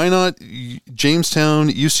got? Minot, Jamestown,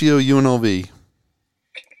 UCO, UNLV.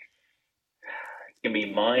 It's going to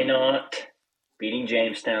be Minot beating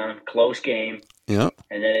Jamestown, close game. Yeah.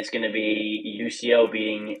 And then it's going to be UCO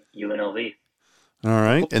beating UNLV. All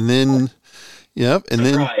right. And then, yep. And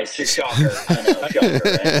Surprise. Shocker. I know. Shocker,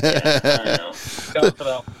 right? Yeah, I know.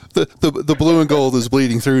 The blue and gold is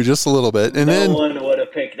bleeding through just a little bit. And no one would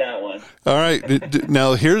have picked that one. All right.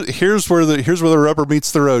 Now here's where the rubber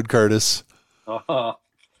meets the road, Curtis.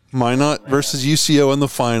 Minot versus UCO in the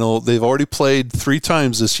final. They've already played 3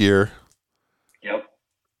 times this year. Yep.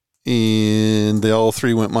 And they all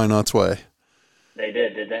 3 went Minot's way. They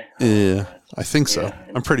did they? Yeah, I think so. Yeah.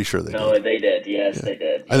 I'm pretty sure they did. No, they did. Yes, they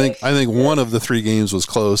did. I think one of the 3 games was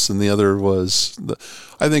close, and the other was the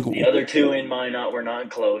other 2 in Minot were not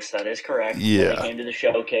close. That is correct. Yeah, they came to the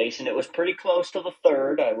showcase, and it was pretty close to the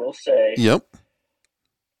 3rd, I will say. Yep.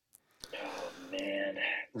 Oh man,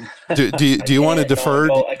 Do you want to defer?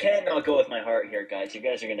 I can't not go with my heart here, guys. You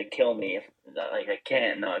guys are going to kill me. I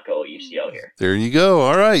can't not go UCO here. There you go.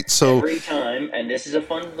 All right. So every time, and this is a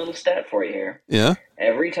fun little stat for you here. Yeah.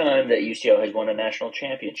 Every time that UCO has won a national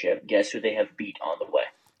championship, guess who they have beat on the way?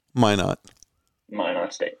 Minot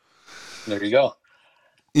State. There you go.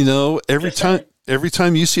 You know, every time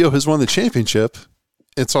UCO has won the championship,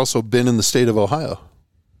 it's also been in the state of Ohio.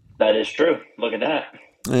 That is true. Look at that.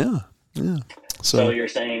 Yeah. So you're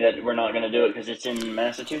saying that we're not going to do it because it's in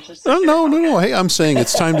Massachusetts? No. Hey, I'm saying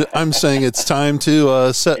it's time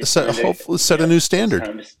to set a new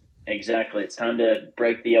standard. Exactly. It's time to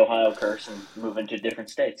break the Ohio curse and move into different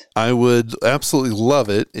states. I would absolutely love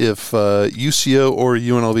it if UCO or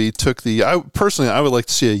UNLV took I would like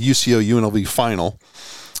to see a UCO UNLV final.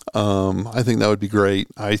 I think that would be great.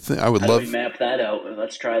 I would love. How do we map that out?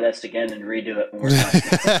 Let's try this again and redo it one more time.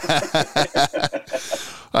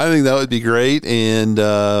 I think that would be great, and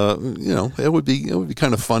it would be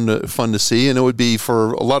kind of fun to see, and it would be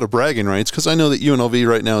for a lot of bragging rights because I know that UNLV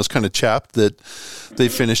right now is kind of chapped that they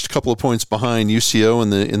finished a couple of points behind UCO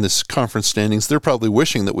in this conference standings. They're probably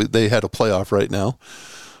wishing that they had a playoff right now,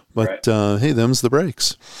 but right. Hey, them's the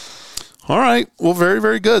breaks. All right. Well, very,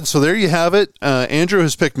 very good. So there you have it. Andrew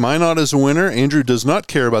has picked Minot as a winner. Andrew does not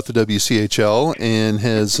care about the WCHL and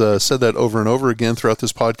has said that over and over again throughout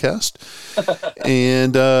this podcast.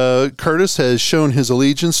 And Curtis has shown his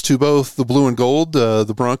allegiance to both the blue and gold,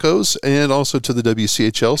 the Broncos, and also to the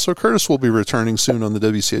WCHL. So Curtis will be returning soon on the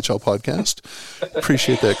WCHL podcast.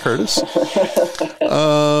 Appreciate that, Curtis.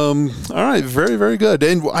 All right. Very, very good.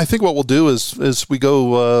 And I think what we'll do is we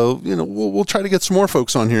go, we'll try to get some more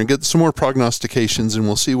folks on here and get some more prognostications, and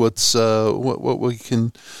we'll see what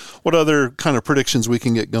other kind of predictions we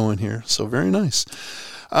can get going here. So very nice.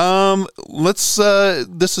 This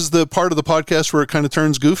is the part of the podcast where it kind of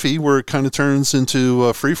turns goofy, where it kind of turns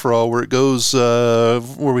into free for all, where it goes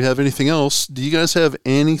where we have anything else. Do you guys have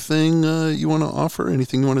anything you want to offer?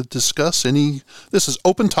 Anything you want to discuss? This is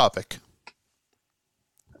open topic.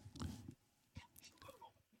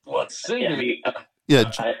 Let's see. Go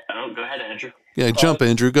ahead, Andrew. Yeah, jump,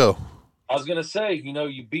 Andrew. Go. I was going to say,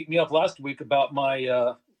 you beat me up last week about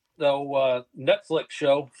my Netflix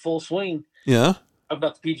show, Full Swing. Yeah.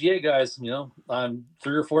 About the PGA guys. I'm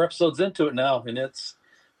 3 or 4 episodes into it now, and it's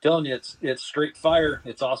telling you it's straight fire.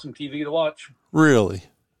 It's awesome TV to watch. Really?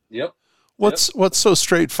 Yep. What's so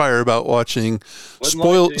straight fire about watching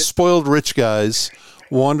spoiled rich guys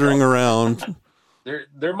wandering around?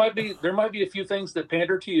 There might be a few things that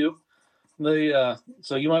pander to you.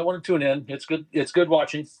 So you might want to tune in. It's good. It's good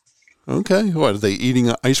watching. Okay. What, are they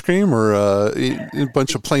eating ice cream or a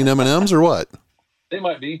bunch of plain M&Ms or what? They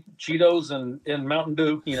might be Cheetos and Mountain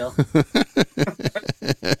Dew.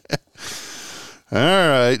 All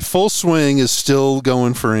right. Full Swing is still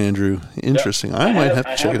going for Andrew. Interesting. Yep. I might have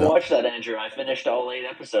to check it out. I watched that, Andrew. I finished all 8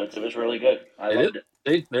 episodes. It was really good. I loved it.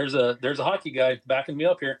 See, there's a hockey guy backing me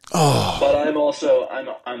up here. Oh. But I'm also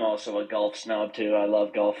a golf snob too. I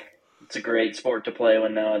love golf. It's a great sport to play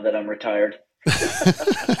now that I'm retired.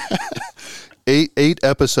 8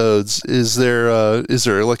 episodes. Is there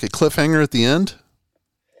like a cliffhanger at the end?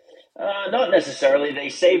 Not necessarily. They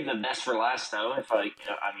saved the best for last, though. I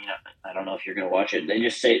don't know if you're going to watch it. They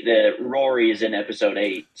just say that Rory is in episode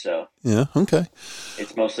 8, so yeah, okay.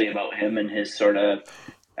 It's mostly about him and his sort of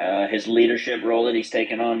his leadership role that he's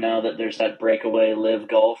taken on now that there's that breakaway live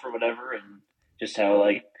golf or whatever, and just how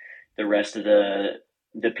the rest of the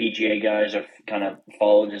PGA guys have kind of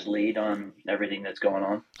followed his lead on everything that's going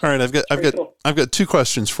on. All right, I've got 2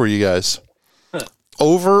 questions for you guys.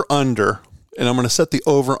 Over under. And I'm going to set the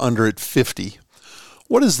over-under at 50.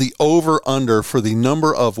 What is the over-under for the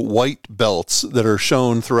number of white belts that are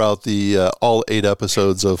shown throughout the all 8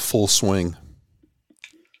 episodes of Full Swing?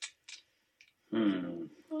 I'm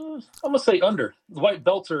going to say under. The white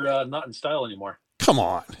belts are not in style anymore. Come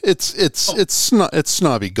on. It's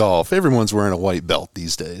snobby golf. Everyone's wearing a white belt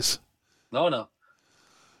these days. No.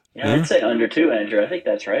 Yeah, I'd say under 2, Andrew. I think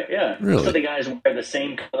that's right. Yeah. Really? Most of the guys wear the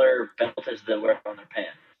same color belt as they wear on their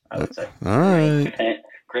pants, I would say. All right.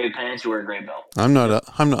 Gray pants, you wear a gray belt. I'm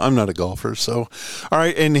not a golfer, so all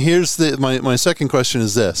right. And here's my second question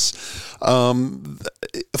is this: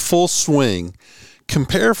 Full Swing.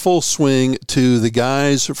 Compare Full Swing to the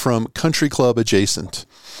guys from Country Club Adjacent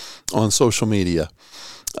on social media.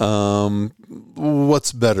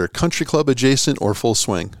 What's better, Country Club Adjacent or Full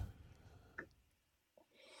Swing?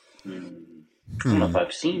 don't know if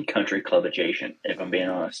I've seen country club adjacent, if I'm being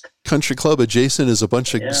honest. Country club adjacent is a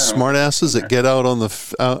bunch of smartasses that get out on the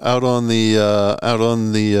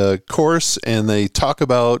course, and they talk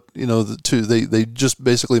about, they just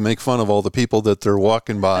basically make fun of all the people that they're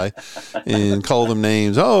walking by and call them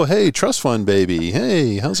names. Oh, hey, trust fund baby.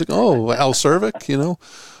 Hey, how's it going? Oh, Al Cervic,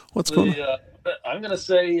 what's going on? I'm going to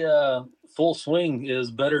say Full Swing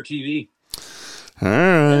is better TV. All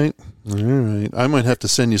right. I might have to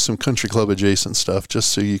send you some country club adjacent stuff just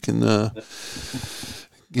so you can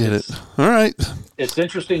get it. All right. It's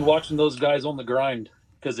interesting watching those guys on the grind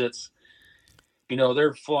because it's,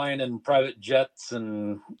 they're flying in private jets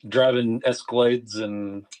and driving Escalades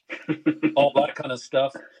and all that kind of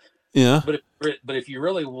stuff. Yeah. But if you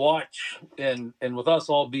really watch, and with us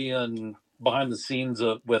all being behind the scenes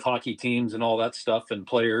with hockey teams and all that stuff and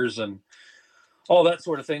players and all that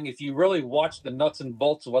sort of thing, if you really watch the nuts and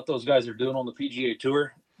bolts of what those guys are doing on the PGA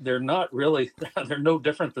Tour, they're no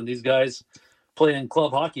different than these guys playing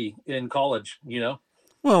club hockey in college,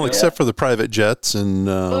 Well, except for the private jets and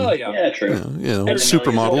true.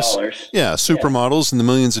 supermodels. Yeah, supermodels and the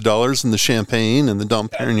millions of dollars and the champagne and the Dom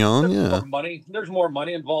Perignon. There's more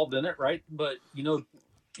money involved in it, right? But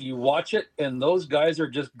you watch it, and those guys are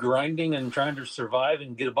just grinding and trying to survive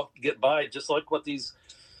and get by, just like what these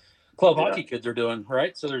club hockey kids are doing,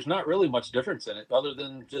 right? So there's not really much difference in it other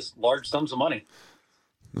than just large sums of money.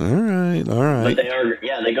 All right. But they are,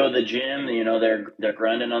 they go to the gym, they're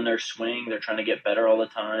grinding on their swing. They're trying to get better all the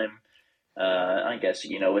time. I guess,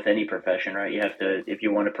 with any profession, right? You have to, if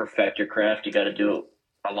you want to perfect your craft, you got to do it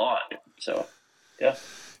a lot. So, yeah.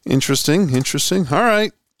 Interesting. All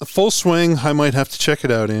right. A Full Swing. I might have to check it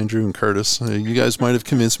out, Andrew and Curtis. You guys might have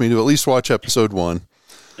convinced me to at least watch episode 1.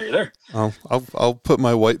 There. I'll put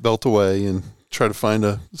my white belt away and try to find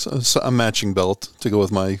a matching belt to go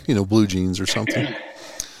with my blue jeans or something.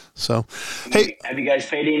 So, hey, have you guys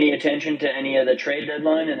paid any attention to any of the trade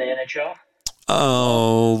deadline in the NHL? A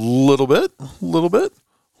little bit.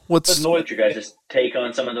 What's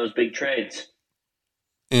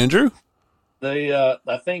Andrew?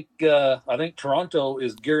 I think Toronto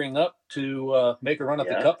is gearing up to make a run at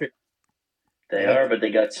the Cup here. They are, but they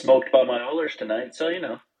got smoked by my Oilers tonight, so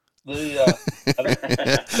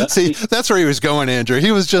See, that's where he was going, Andrew.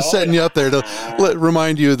 He was just setting you up there to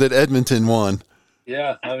remind you that Edmonton won.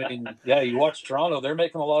 Yeah, you watch Toronto; they're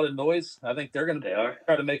making a lot of noise. I think they're going to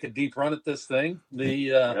try to make a deep run at this thing.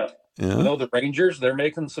 The Rangers, they're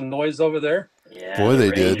making some noise over there. Yeah, boy,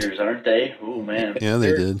 they Rangers, did, aren't they? Oh man, yeah,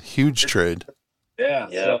 they did. Huge trade. Yeah.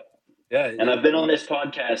 So, and I've been on this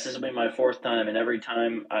podcast. This will be my 4th time, and every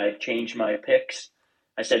time I changed my picks,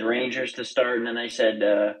 I said Rangers to start, and then I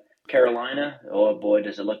said Carolina. Oh boy,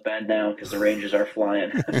 does it look bad now because the Rangers are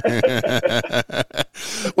flying.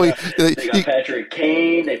 They got Patrick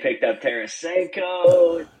Kane. They picked up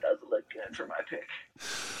Tarasenko. It doesn't look good for my pick.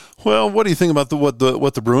 Well, what do you think about what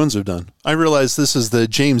the Bruins have done? I realize this is the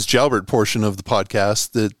James Jalbert portion of the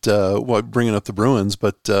podcast that bringing up the Bruins,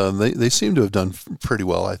 but they seem to have done pretty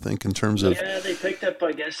well, I think, in terms of. Yeah, they picked up,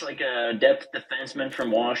 I guess, like a depth defenseman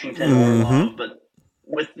from Washington, Orlov, but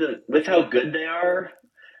with how good they are,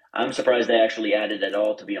 I'm surprised they actually added at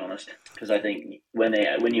all, to be honest. Because I think when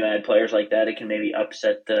you add players like that, it can maybe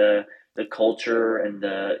upset the culture and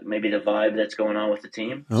maybe the vibe that's going on with the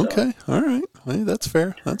team. Okay, all right. Hey, that's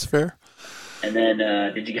fair. And then,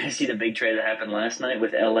 did you guys see the big trade that happened last night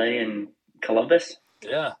with LA and Columbus?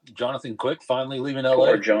 Yeah, Jonathan Quick finally leaving LA.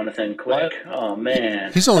 Poor Jonathan Quick. Oh,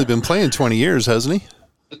 man. He's only been playing 20 years, hasn't he?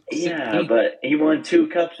 Yeah, but he won 2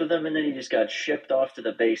 cups with them, and then he just got shipped off to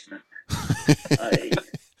the basement.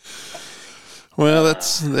 Well,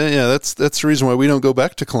 that's the reason why we don't go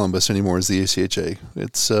back to Columbus anymore is the ACHA.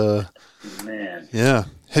 It's man. Yeah.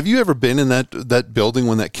 Have you ever been in that building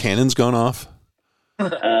when that cannon's gone off?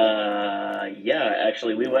 Yeah,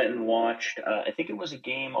 actually, we went and watched. I think it was a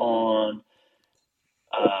game on.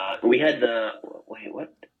 We had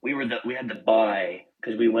we had the bye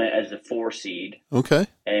because we went as the 4 seed. Okay.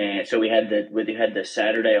 And so we had the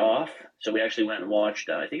Saturday off. So we actually went and watched.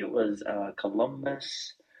 I think it was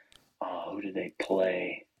Columbus. Oh, who did they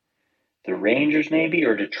play? The Rangers, maybe,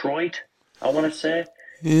 or Detroit? I want to say.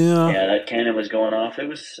 Yeah. Yeah, that cannon was going off. It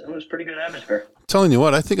was pretty good atmosphere. I'm telling you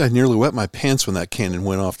what, I think I nearly wet my pants when that cannon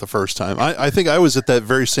went off the first time. I think I was at that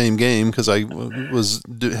very same game because I was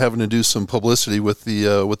having to do some publicity with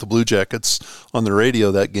the Blue Jackets on the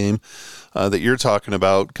radio that game that you're talking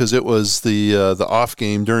about because it was the off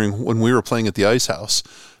game during when we were playing at the Ice House.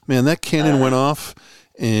 Man, that cannon went off.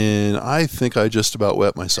 And I think I just about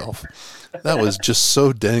wet myself. That was just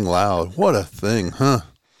so dang loud. What a thing, huh?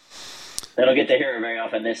 I don't get to hear it very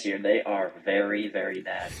often this year. They are very, very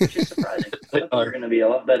bad, which is surprising. They're going to be a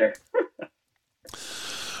lot better.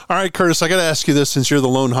 All right, Curtis, I got to ask you this since you're the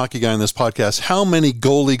lone hockey guy in this podcast. How many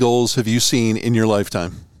goalie goals have you seen in your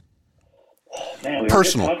lifetime? Man, we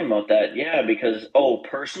personal. were just talking about that. Yeah, because,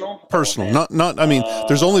 personal? Personal. I mean,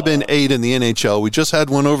 there's only been 8 in the NHL. We just had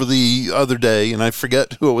one over the other day, and I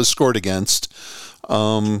forget who it was scored against.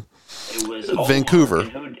 It was Vancouver.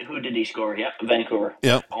 Who did he score? Yep, Vancouver.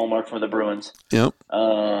 Yep. Hallmark for the Bruins. Yep.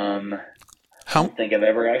 I don't think I've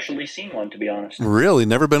ever actually seen one, to be honest. Really?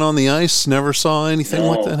 Never been on the ice? Never saw anything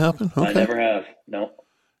like that happen? Okay. I never have. No.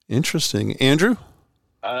 Interesting. Andrew?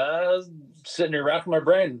 Sitting here racking my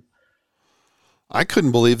brain. I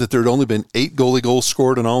couldn't believe that there had only been 8 goalie goals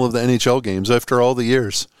scored in all of the NHL games after all the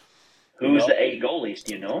years. Who's the 8 goalies?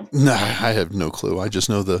 Do you know? Nah, I have no clue. I just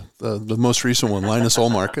know the most recent one, Linus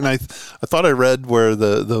Ullmark. And I thought I read where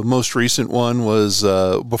the most recent one was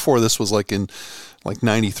before this was in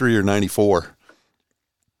 93 or 94.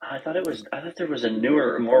 I thought there was a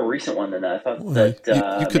newer, more recent one than that. I thought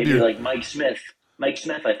that you could maybe be... Mike Smith. Mike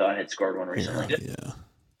Smith, I thought, had scored one recently. Yeah.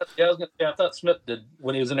 I thought Smith did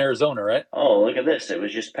when he was in Arizona, right? Oh, look at this! It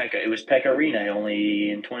was just Pekka. It was Pekka Rinne only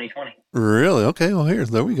in 2020. Really? Okay. Well,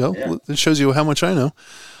 there we go. Yeah. It shows you how much I know.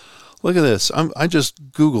 Look at this. I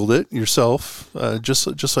just Googled it yourself,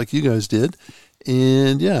 just like you guys did.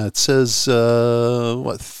 And yeah, it says where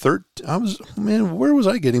was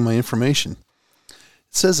I getting my information?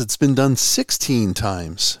 It says it's been done 16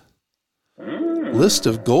 times. List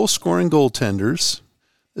of goal-scoring goaltenders.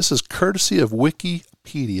 This is courtesy of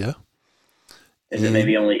Wikipedia. Is it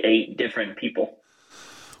maybe only 8 different people?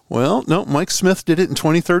 Well, no, Mike Smith did it in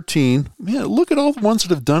 2013. Yeah, look at all the ones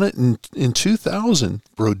that have done it in 2000.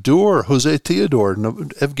 Brodeur, Jose Theodore,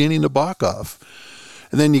 Evgeny Nabokov.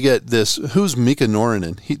 And then you get this, who's Mika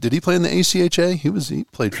Norinen? Did he play in the ACHA? He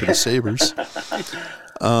played for the Sabres.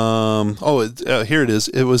 Here it is.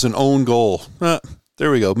 It was an own goal. There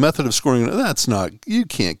we go. Method of scoring. That's not, you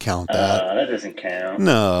can't count that. That doesn't count.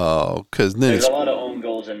 No, because then there's a lot of own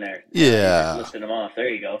goals in there. Yeah. Listing them off. There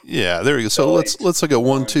you go. Yeah, there you go. So let's look at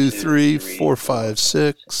 1, 2, 3, 4, 5,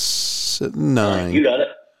 6, 9. You got it.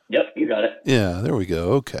 Yep, you got it. Yeah, there we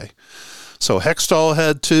go. Okay. So Hextall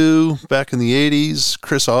had 2 back in the 80s.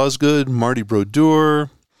 Chris Osgood, Marty Brodeur.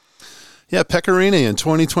 Yeah, Pekka Rinne in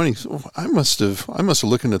 2020. I must have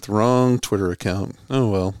looking at the wrong Twitter account. Oh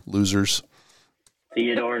well, losers.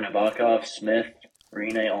 Theodore, Nabokov, Smith,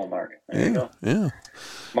 Rinne, Ullmark. There you go. Yeah.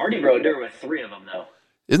 Marty Brodeur with 3 of them though.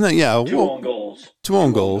 Isn't that 2 own goals? 2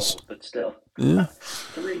 own goals, but still. Yeah.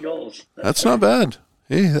 3 goals. That's not bad.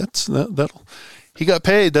 Hey, that'll. He got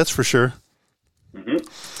paid. That's for sure. Mm-hmm.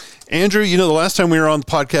 Andrew, the last time we were on the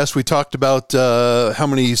podcast, we talked about how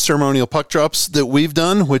many ceremonial puck drops that we've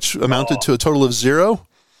done, which amounted to a total of 0.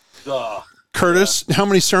 Curtis, how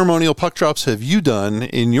many ceremonial puck drops have you done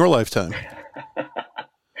in your lifetime?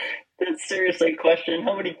 That's seriously a question.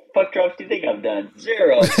 How many puck drops do you think I've done?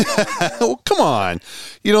 0. Well, come on.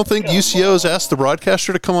 You don't think UCO's asked the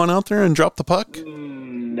broadcaster to come on out there and drop the puck?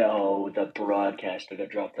 No, the broadcaster to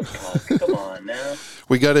drop the puck. Come on now.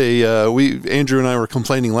 We got Andrew and I were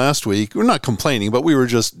complaining last week. We're not complaining, but we were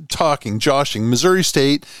just joshing. Missouri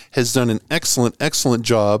State has done an excellent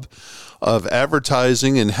job of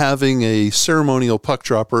advertising and having a ceremonial puck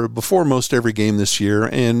dropper before most every game this year.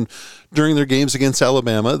 And during their games against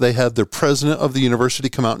Alabama, they had the president of the university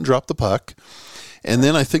come out and drop the puck. And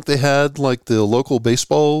then I think they had the local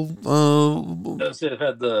baseball. They've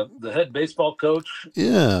had the head baseball coach.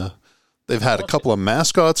 Yeah. They've had a couple of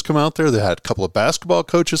mascots come out there. They had a couple of basketball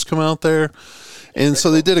coaches come out there. And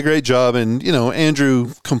so they did a great job. And,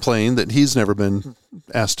 Andrew complained that he's never been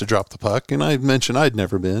asked to drop the puck. And I mentioned I'd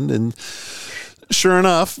never been. And sure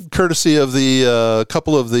enough, courtesy of the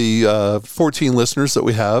couple of the 14 listeners that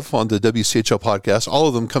we have on the Wchl podcast, all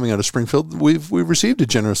of them coming out of Springfield, we've received a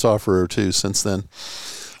generous offer or 2 since then.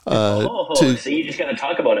 So you just got to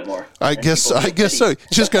talk about it more. I guess so.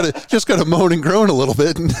 Just got to moan and groan a little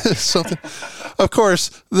bit and something. Of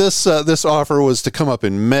course, this offer was to come up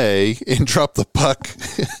in May and drop the puck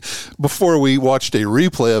before we watched a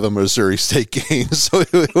replay of a Missouri State game. So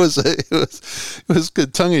it was a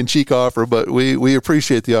good tongue-in-cheek offer, but we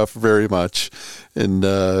appreciate the offer very much, and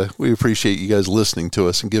we appreciate you guys listening to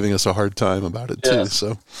us and giving us a hard time about it too.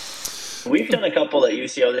 So. We've done a couple at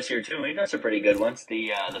UCO this year too. We've done some pretty good ones.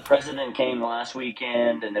 The president came last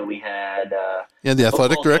weekend, and then we had the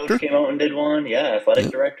athletic director came out and did one. Yeah,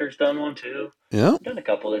 athletic director's done one too. Yeah, we've done a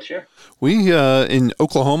couple this year. We in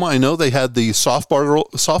Oklahoma, I know they had the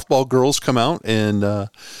softball girls come out and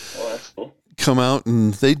that's cool. come out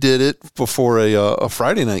and they did it before a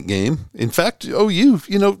Friday night game. In fact, OU,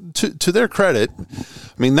 to their credit,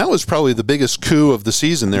 I mean, that was probably the biggest coup of the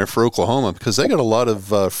season there for Oklahoma because they got a lot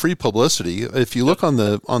of free publicity. If you look on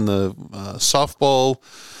the softball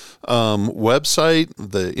website,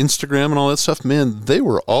 the Instagram and all that stuff, man, they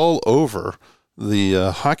were all over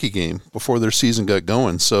the hockey game before their season got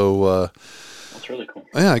going. So that's really cool.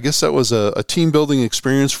 Yeah, I guess that was a team building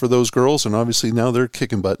experience for those girls, and obviously now they're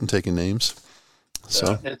kicking butt and taking names.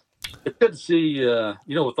 So it's good to see,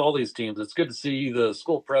 with all these teams, it's good to see the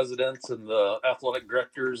school presidents and the athletic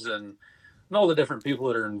directors and all the different people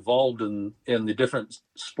that are involved in the different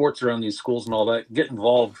sports around these schools and all that get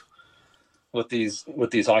involved with these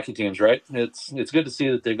hockey teams, right? It's good to see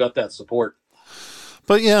that they've got that support.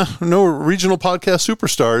 But yeah, no regional podcast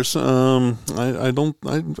superstars.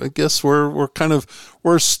 I guess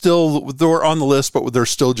we're still on the list, but they're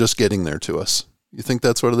still just getting there to us. You think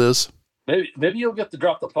that's what it is? Maybe you'll get to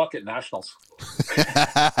drop the puck at nationals.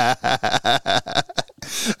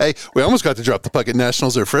 Hey, we almost got to drop the puck at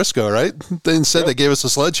nationals at Frisco, right? Instead, they gave us a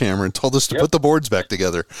sledgehammer and told us to put the boards back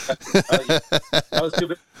together. I was too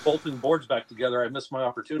busy bolting boards back together. I missed my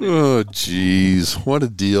opportunity. Oh, geez. What a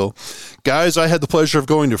deal. Guys, I had the pleasure of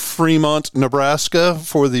going to Fremont, Nebraska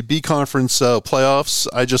for the B Conference playoffs.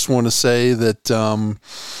 I just want to say that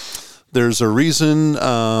there's a reason.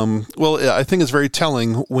 I think it's very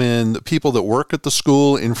telling when the people that work at the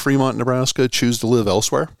school in Fremont, Nebraska choose to live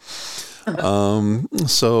elsewhere.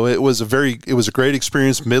 So it was a great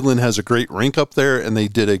experience. Midland has a great rink up there, and they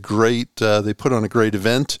did they put on a great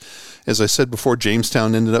event. As I said before,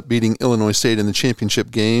 Jamestown ended up beating Illinois State in the championship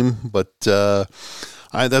game, but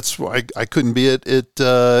that's why I couldn't be at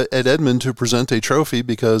Edmond to present a trophy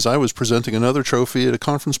because I was presenting another trophy at a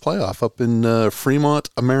conference playoff up in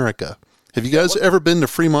Fremont, America. Have you guys ever been to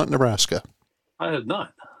Fremont, Nebraska? I have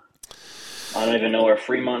not. I don't even know where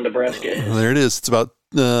Fremont, Nebraska is. There it is. It's about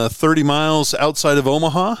 30 miles outside of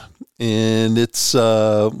Omaha, and it's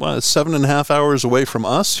 7.5 hours away from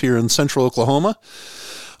us here in central Oklahoma.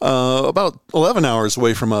 About 11 hours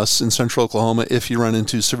away from us in central Oklahoma if you run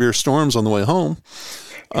into severe storms on the way home.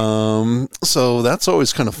 So that's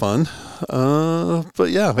always kind of fun. But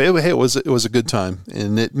yeah, it was a good time,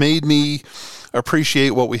 and it made me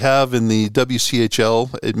appreciate what we have in the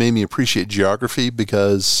WCHL. It made me appreciate geography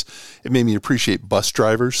because it made me appreciate bus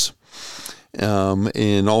drivers.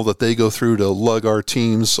 And all that they go through to lug our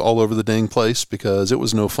teams all over the dang place because it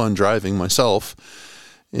was no fun driving myself.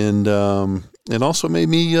 And it also made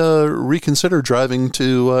me reconsider driving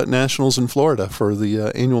to Nationals in Florida for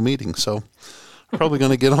the annual meeting. So I'm probably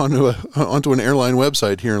going to get onto an airline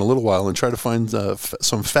website here in a little while and try to find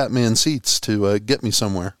some fat man seats to get me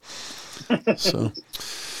somewhere. So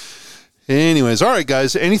anyways, all right,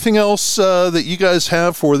 guys, anything else that you guys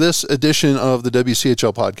have for this edition of the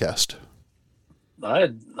WCHL podcast? I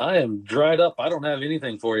am dried up. I don't have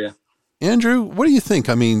anything for you. Andrew, what do you think?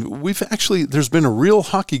 I mean, there's been a real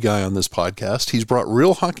hockey guy on this podcast. He's brought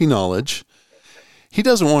real hockey knowledge. He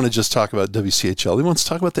doesn't want to just talk about WCHL. He wants to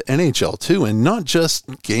talk about the NHL too, and not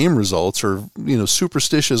just game results or,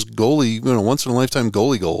 superstitious goalie, once in a lifetime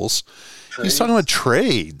goalie goals. Trades. He's talking about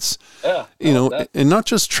trades. Yeah. And not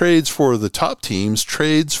just trades for the top teams,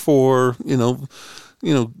 trades for,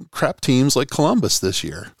 crap teams like Columbus this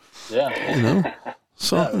year. Yeah.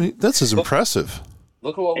 So I mean, that's impressive.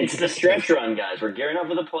 Look at what it's the stretch run, guys. We're gearing up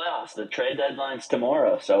for the playoffs. The trade deadline's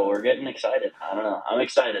tomorrow, so we're getting excited. I don't know. I'm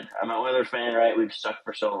excited. I'm an Oilers fan, right? We've sucked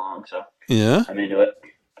for so long, so yeah, I'm into it.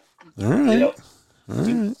 All right.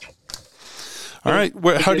 All right.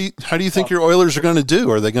 How do you think your Oilers are going to do?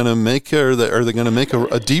 Are they going to make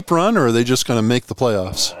a deep run, or are they just going to make the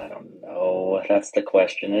playoffs? I don't know. That's the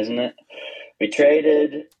question, isn't it? We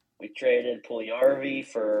traded Puljujarvi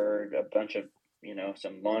for a bunch of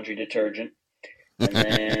some laundry detergent. And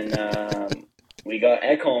then we got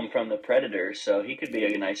Ekholm from the Predators, so he could be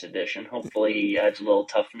a nice addition. Hopefully he adds a little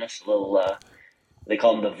toughness, they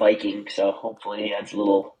call him the Viking, so hopefully he adds a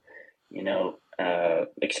little,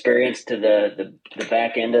 experience to the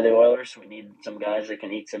back end of the Oilers. We need some guys that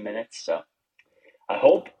can eat some minutes, so I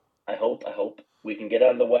hope we can get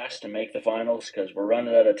out of the West and make the finals because we're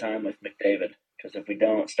running out of time with McDavid. Because if we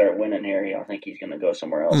don't start winning here, I think he's going to go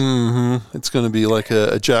somewhere else. Mm-hmm. It's going to be like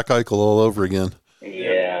a Jack Eichel all over again.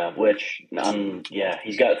 Yeah,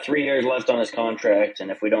 he's got 3 years left on his contract,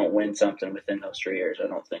 and if we don't win something within those 3 years, I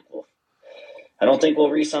don't think we'll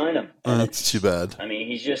re-sign him. That's too bad. I mean,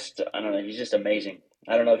 he's just amazing.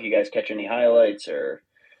 I don't know if you guys catch any highlights or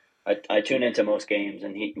I tune into most games,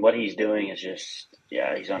 and what he's doing is just,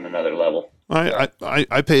 he's on another level.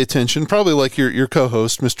 I pay attention, probably like your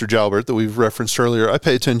co-host, Mr. Jalbert, that we've referenced earlier. I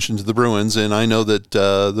pay attention to the Bruins, and I know that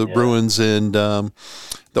the Bruins and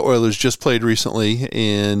the Oilers just played recently,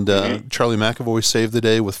 and Charlie McAvoy saved the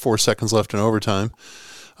day with 4 seconds left in overtime.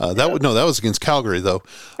 That was against Calgary, though.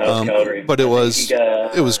 That was Calgary. But it was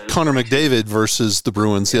Connor McDavid versus the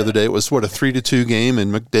Bruins the other day. It was, a 3-2 game,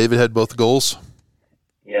 and McDavid had both goals?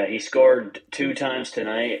 Yeah, he scored 2 times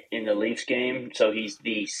tonight in the Leafs game, so he's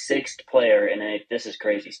the 6th player, and this is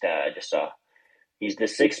crazy stat I just saw. He's the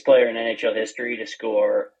 6th player in NHL history to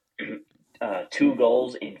score 2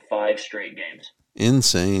 goals in 5 straight games.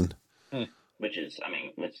 Insane. Which is,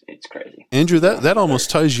 it's crazy. Andrew, that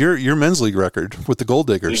almost ties your men's league record with the Gold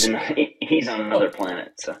Diggers. He's on another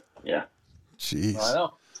planet, so yeah. Jeez. I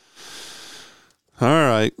know. All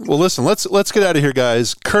right. Well, listen, let's get out of here,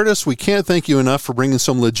 guys. Curtis, we can't thank you enough for bringing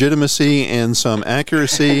some legitimacy and some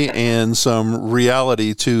accuracy and some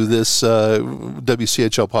reality to this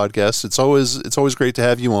WCHL podcast. It's always great to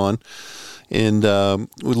have you on, and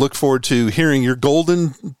we look forward to hearing your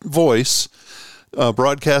golden voice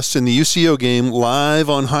broadcast in the UCO game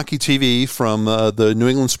live on Hockey TV from the New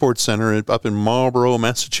England Sports Center up in Marlborough,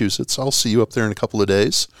 Massachusetts. I'll see you up there in a couple of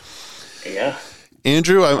days. Yeah.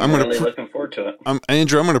 Andrew, I'm really looking forward to it.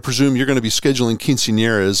 Andrew, I'm going to presume you're going to be scheduling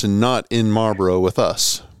quinceañeras and not in Marlborough with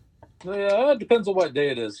us. Yeah, it depends on what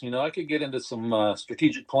day it is. I could get into some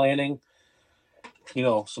strategic planning.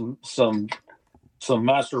 Some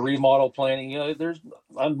master remodel planning.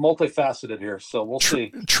 I'm multifaceted here, so we'll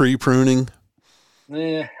see. Tree pruning.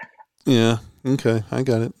 Yeah. Yeah. Okay, I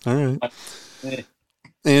got it. All right.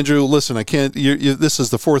 Andrew, listen, I can't. This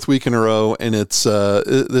is the 4th week in a row, and this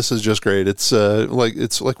is just great. It's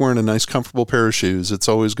like wearing a nice, comfortable pair of shoes. It's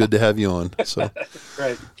always good to have you on. So,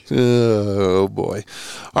 right. Oh boy!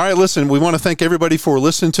 All right, listen. We want to thank everybody for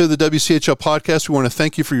listening to the WCHL podcast. We want to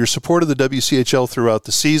thank you for your support of the WCHL throughout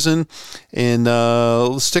the season, and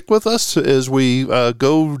stick with us as we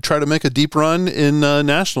go try to make a deep run in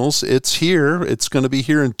nationals. It's here. It's going to be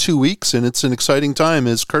here in 2 weeks, and it's an exciting time,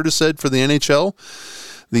 as Curtis said, for the NHL.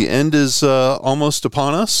 The end is almost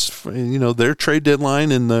upon us. Their trade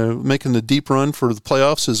deadline and making the deep run for the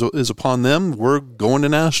playoffs is upon them. We're going to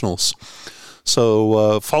nationals.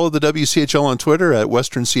 So follow the WCHL on Twitter at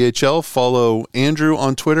Western CHL. Follow Andrew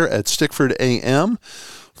on Twitter at Stickford AM.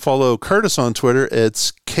 Follow Curtis on Twitter.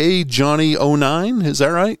 It's KJohnny09. Is that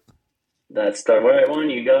right? That's the right one.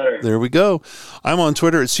 You got her. There we go. I'm on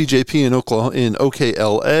Twitter at CJP in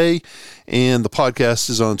OKLA, and the podcast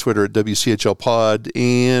is on Twitter at WCHL Pod.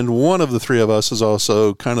 And one of the 3 of us is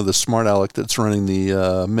also kind of the smart aleck that's running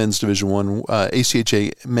the Men's Division 1,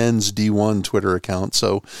 ACHA Men's D1 Twitter account.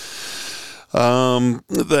 So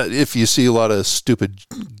that if you see a lot of stupid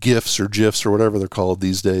GIFs or GIFs or whatever they're called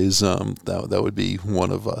these days, that would be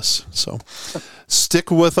one of us. So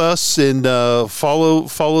stick with us and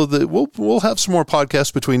follow the. We'll have some more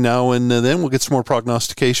podcasts between now and then. We'll get some more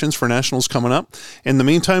prognostications for nationals coming up. In the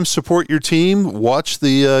meantime, support your team. Watch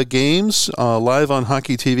the games live on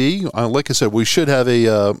Hockey TV. Like I said, we should have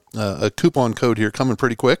a coupon code here coming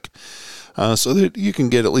pretty quick. So that you can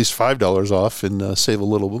get at least $5 off and save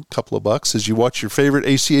a couple of bucks as you watch your favorite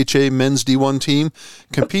ACHA men's D1 team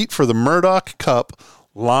compete for the Murdoch Cup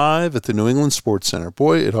live at the New England Sports Center.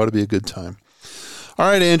 Boy, it ought to be a good time. All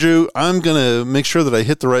right, Andrew, I'm going to make sure that I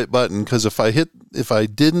hit the right button, because if I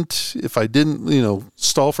didn't,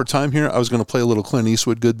 stall for time here, I was going to play a little Clint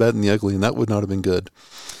Eastwood, Good, Bad, and the Ugly, and that would not have been good.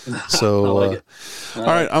 So, I like it. All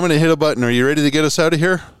right, I'm going to hit a button. Are you ready to get us out of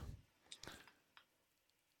here?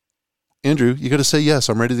 Andrew, you got to say yes.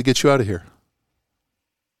 I'm ready to get you out of here.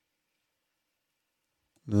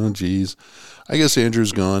 Oh, geez. I guess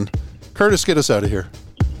Andrew's gone. Curtis, get us out of here.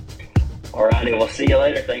 All righty. We'll see you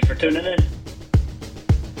later. Thanks for tuning in.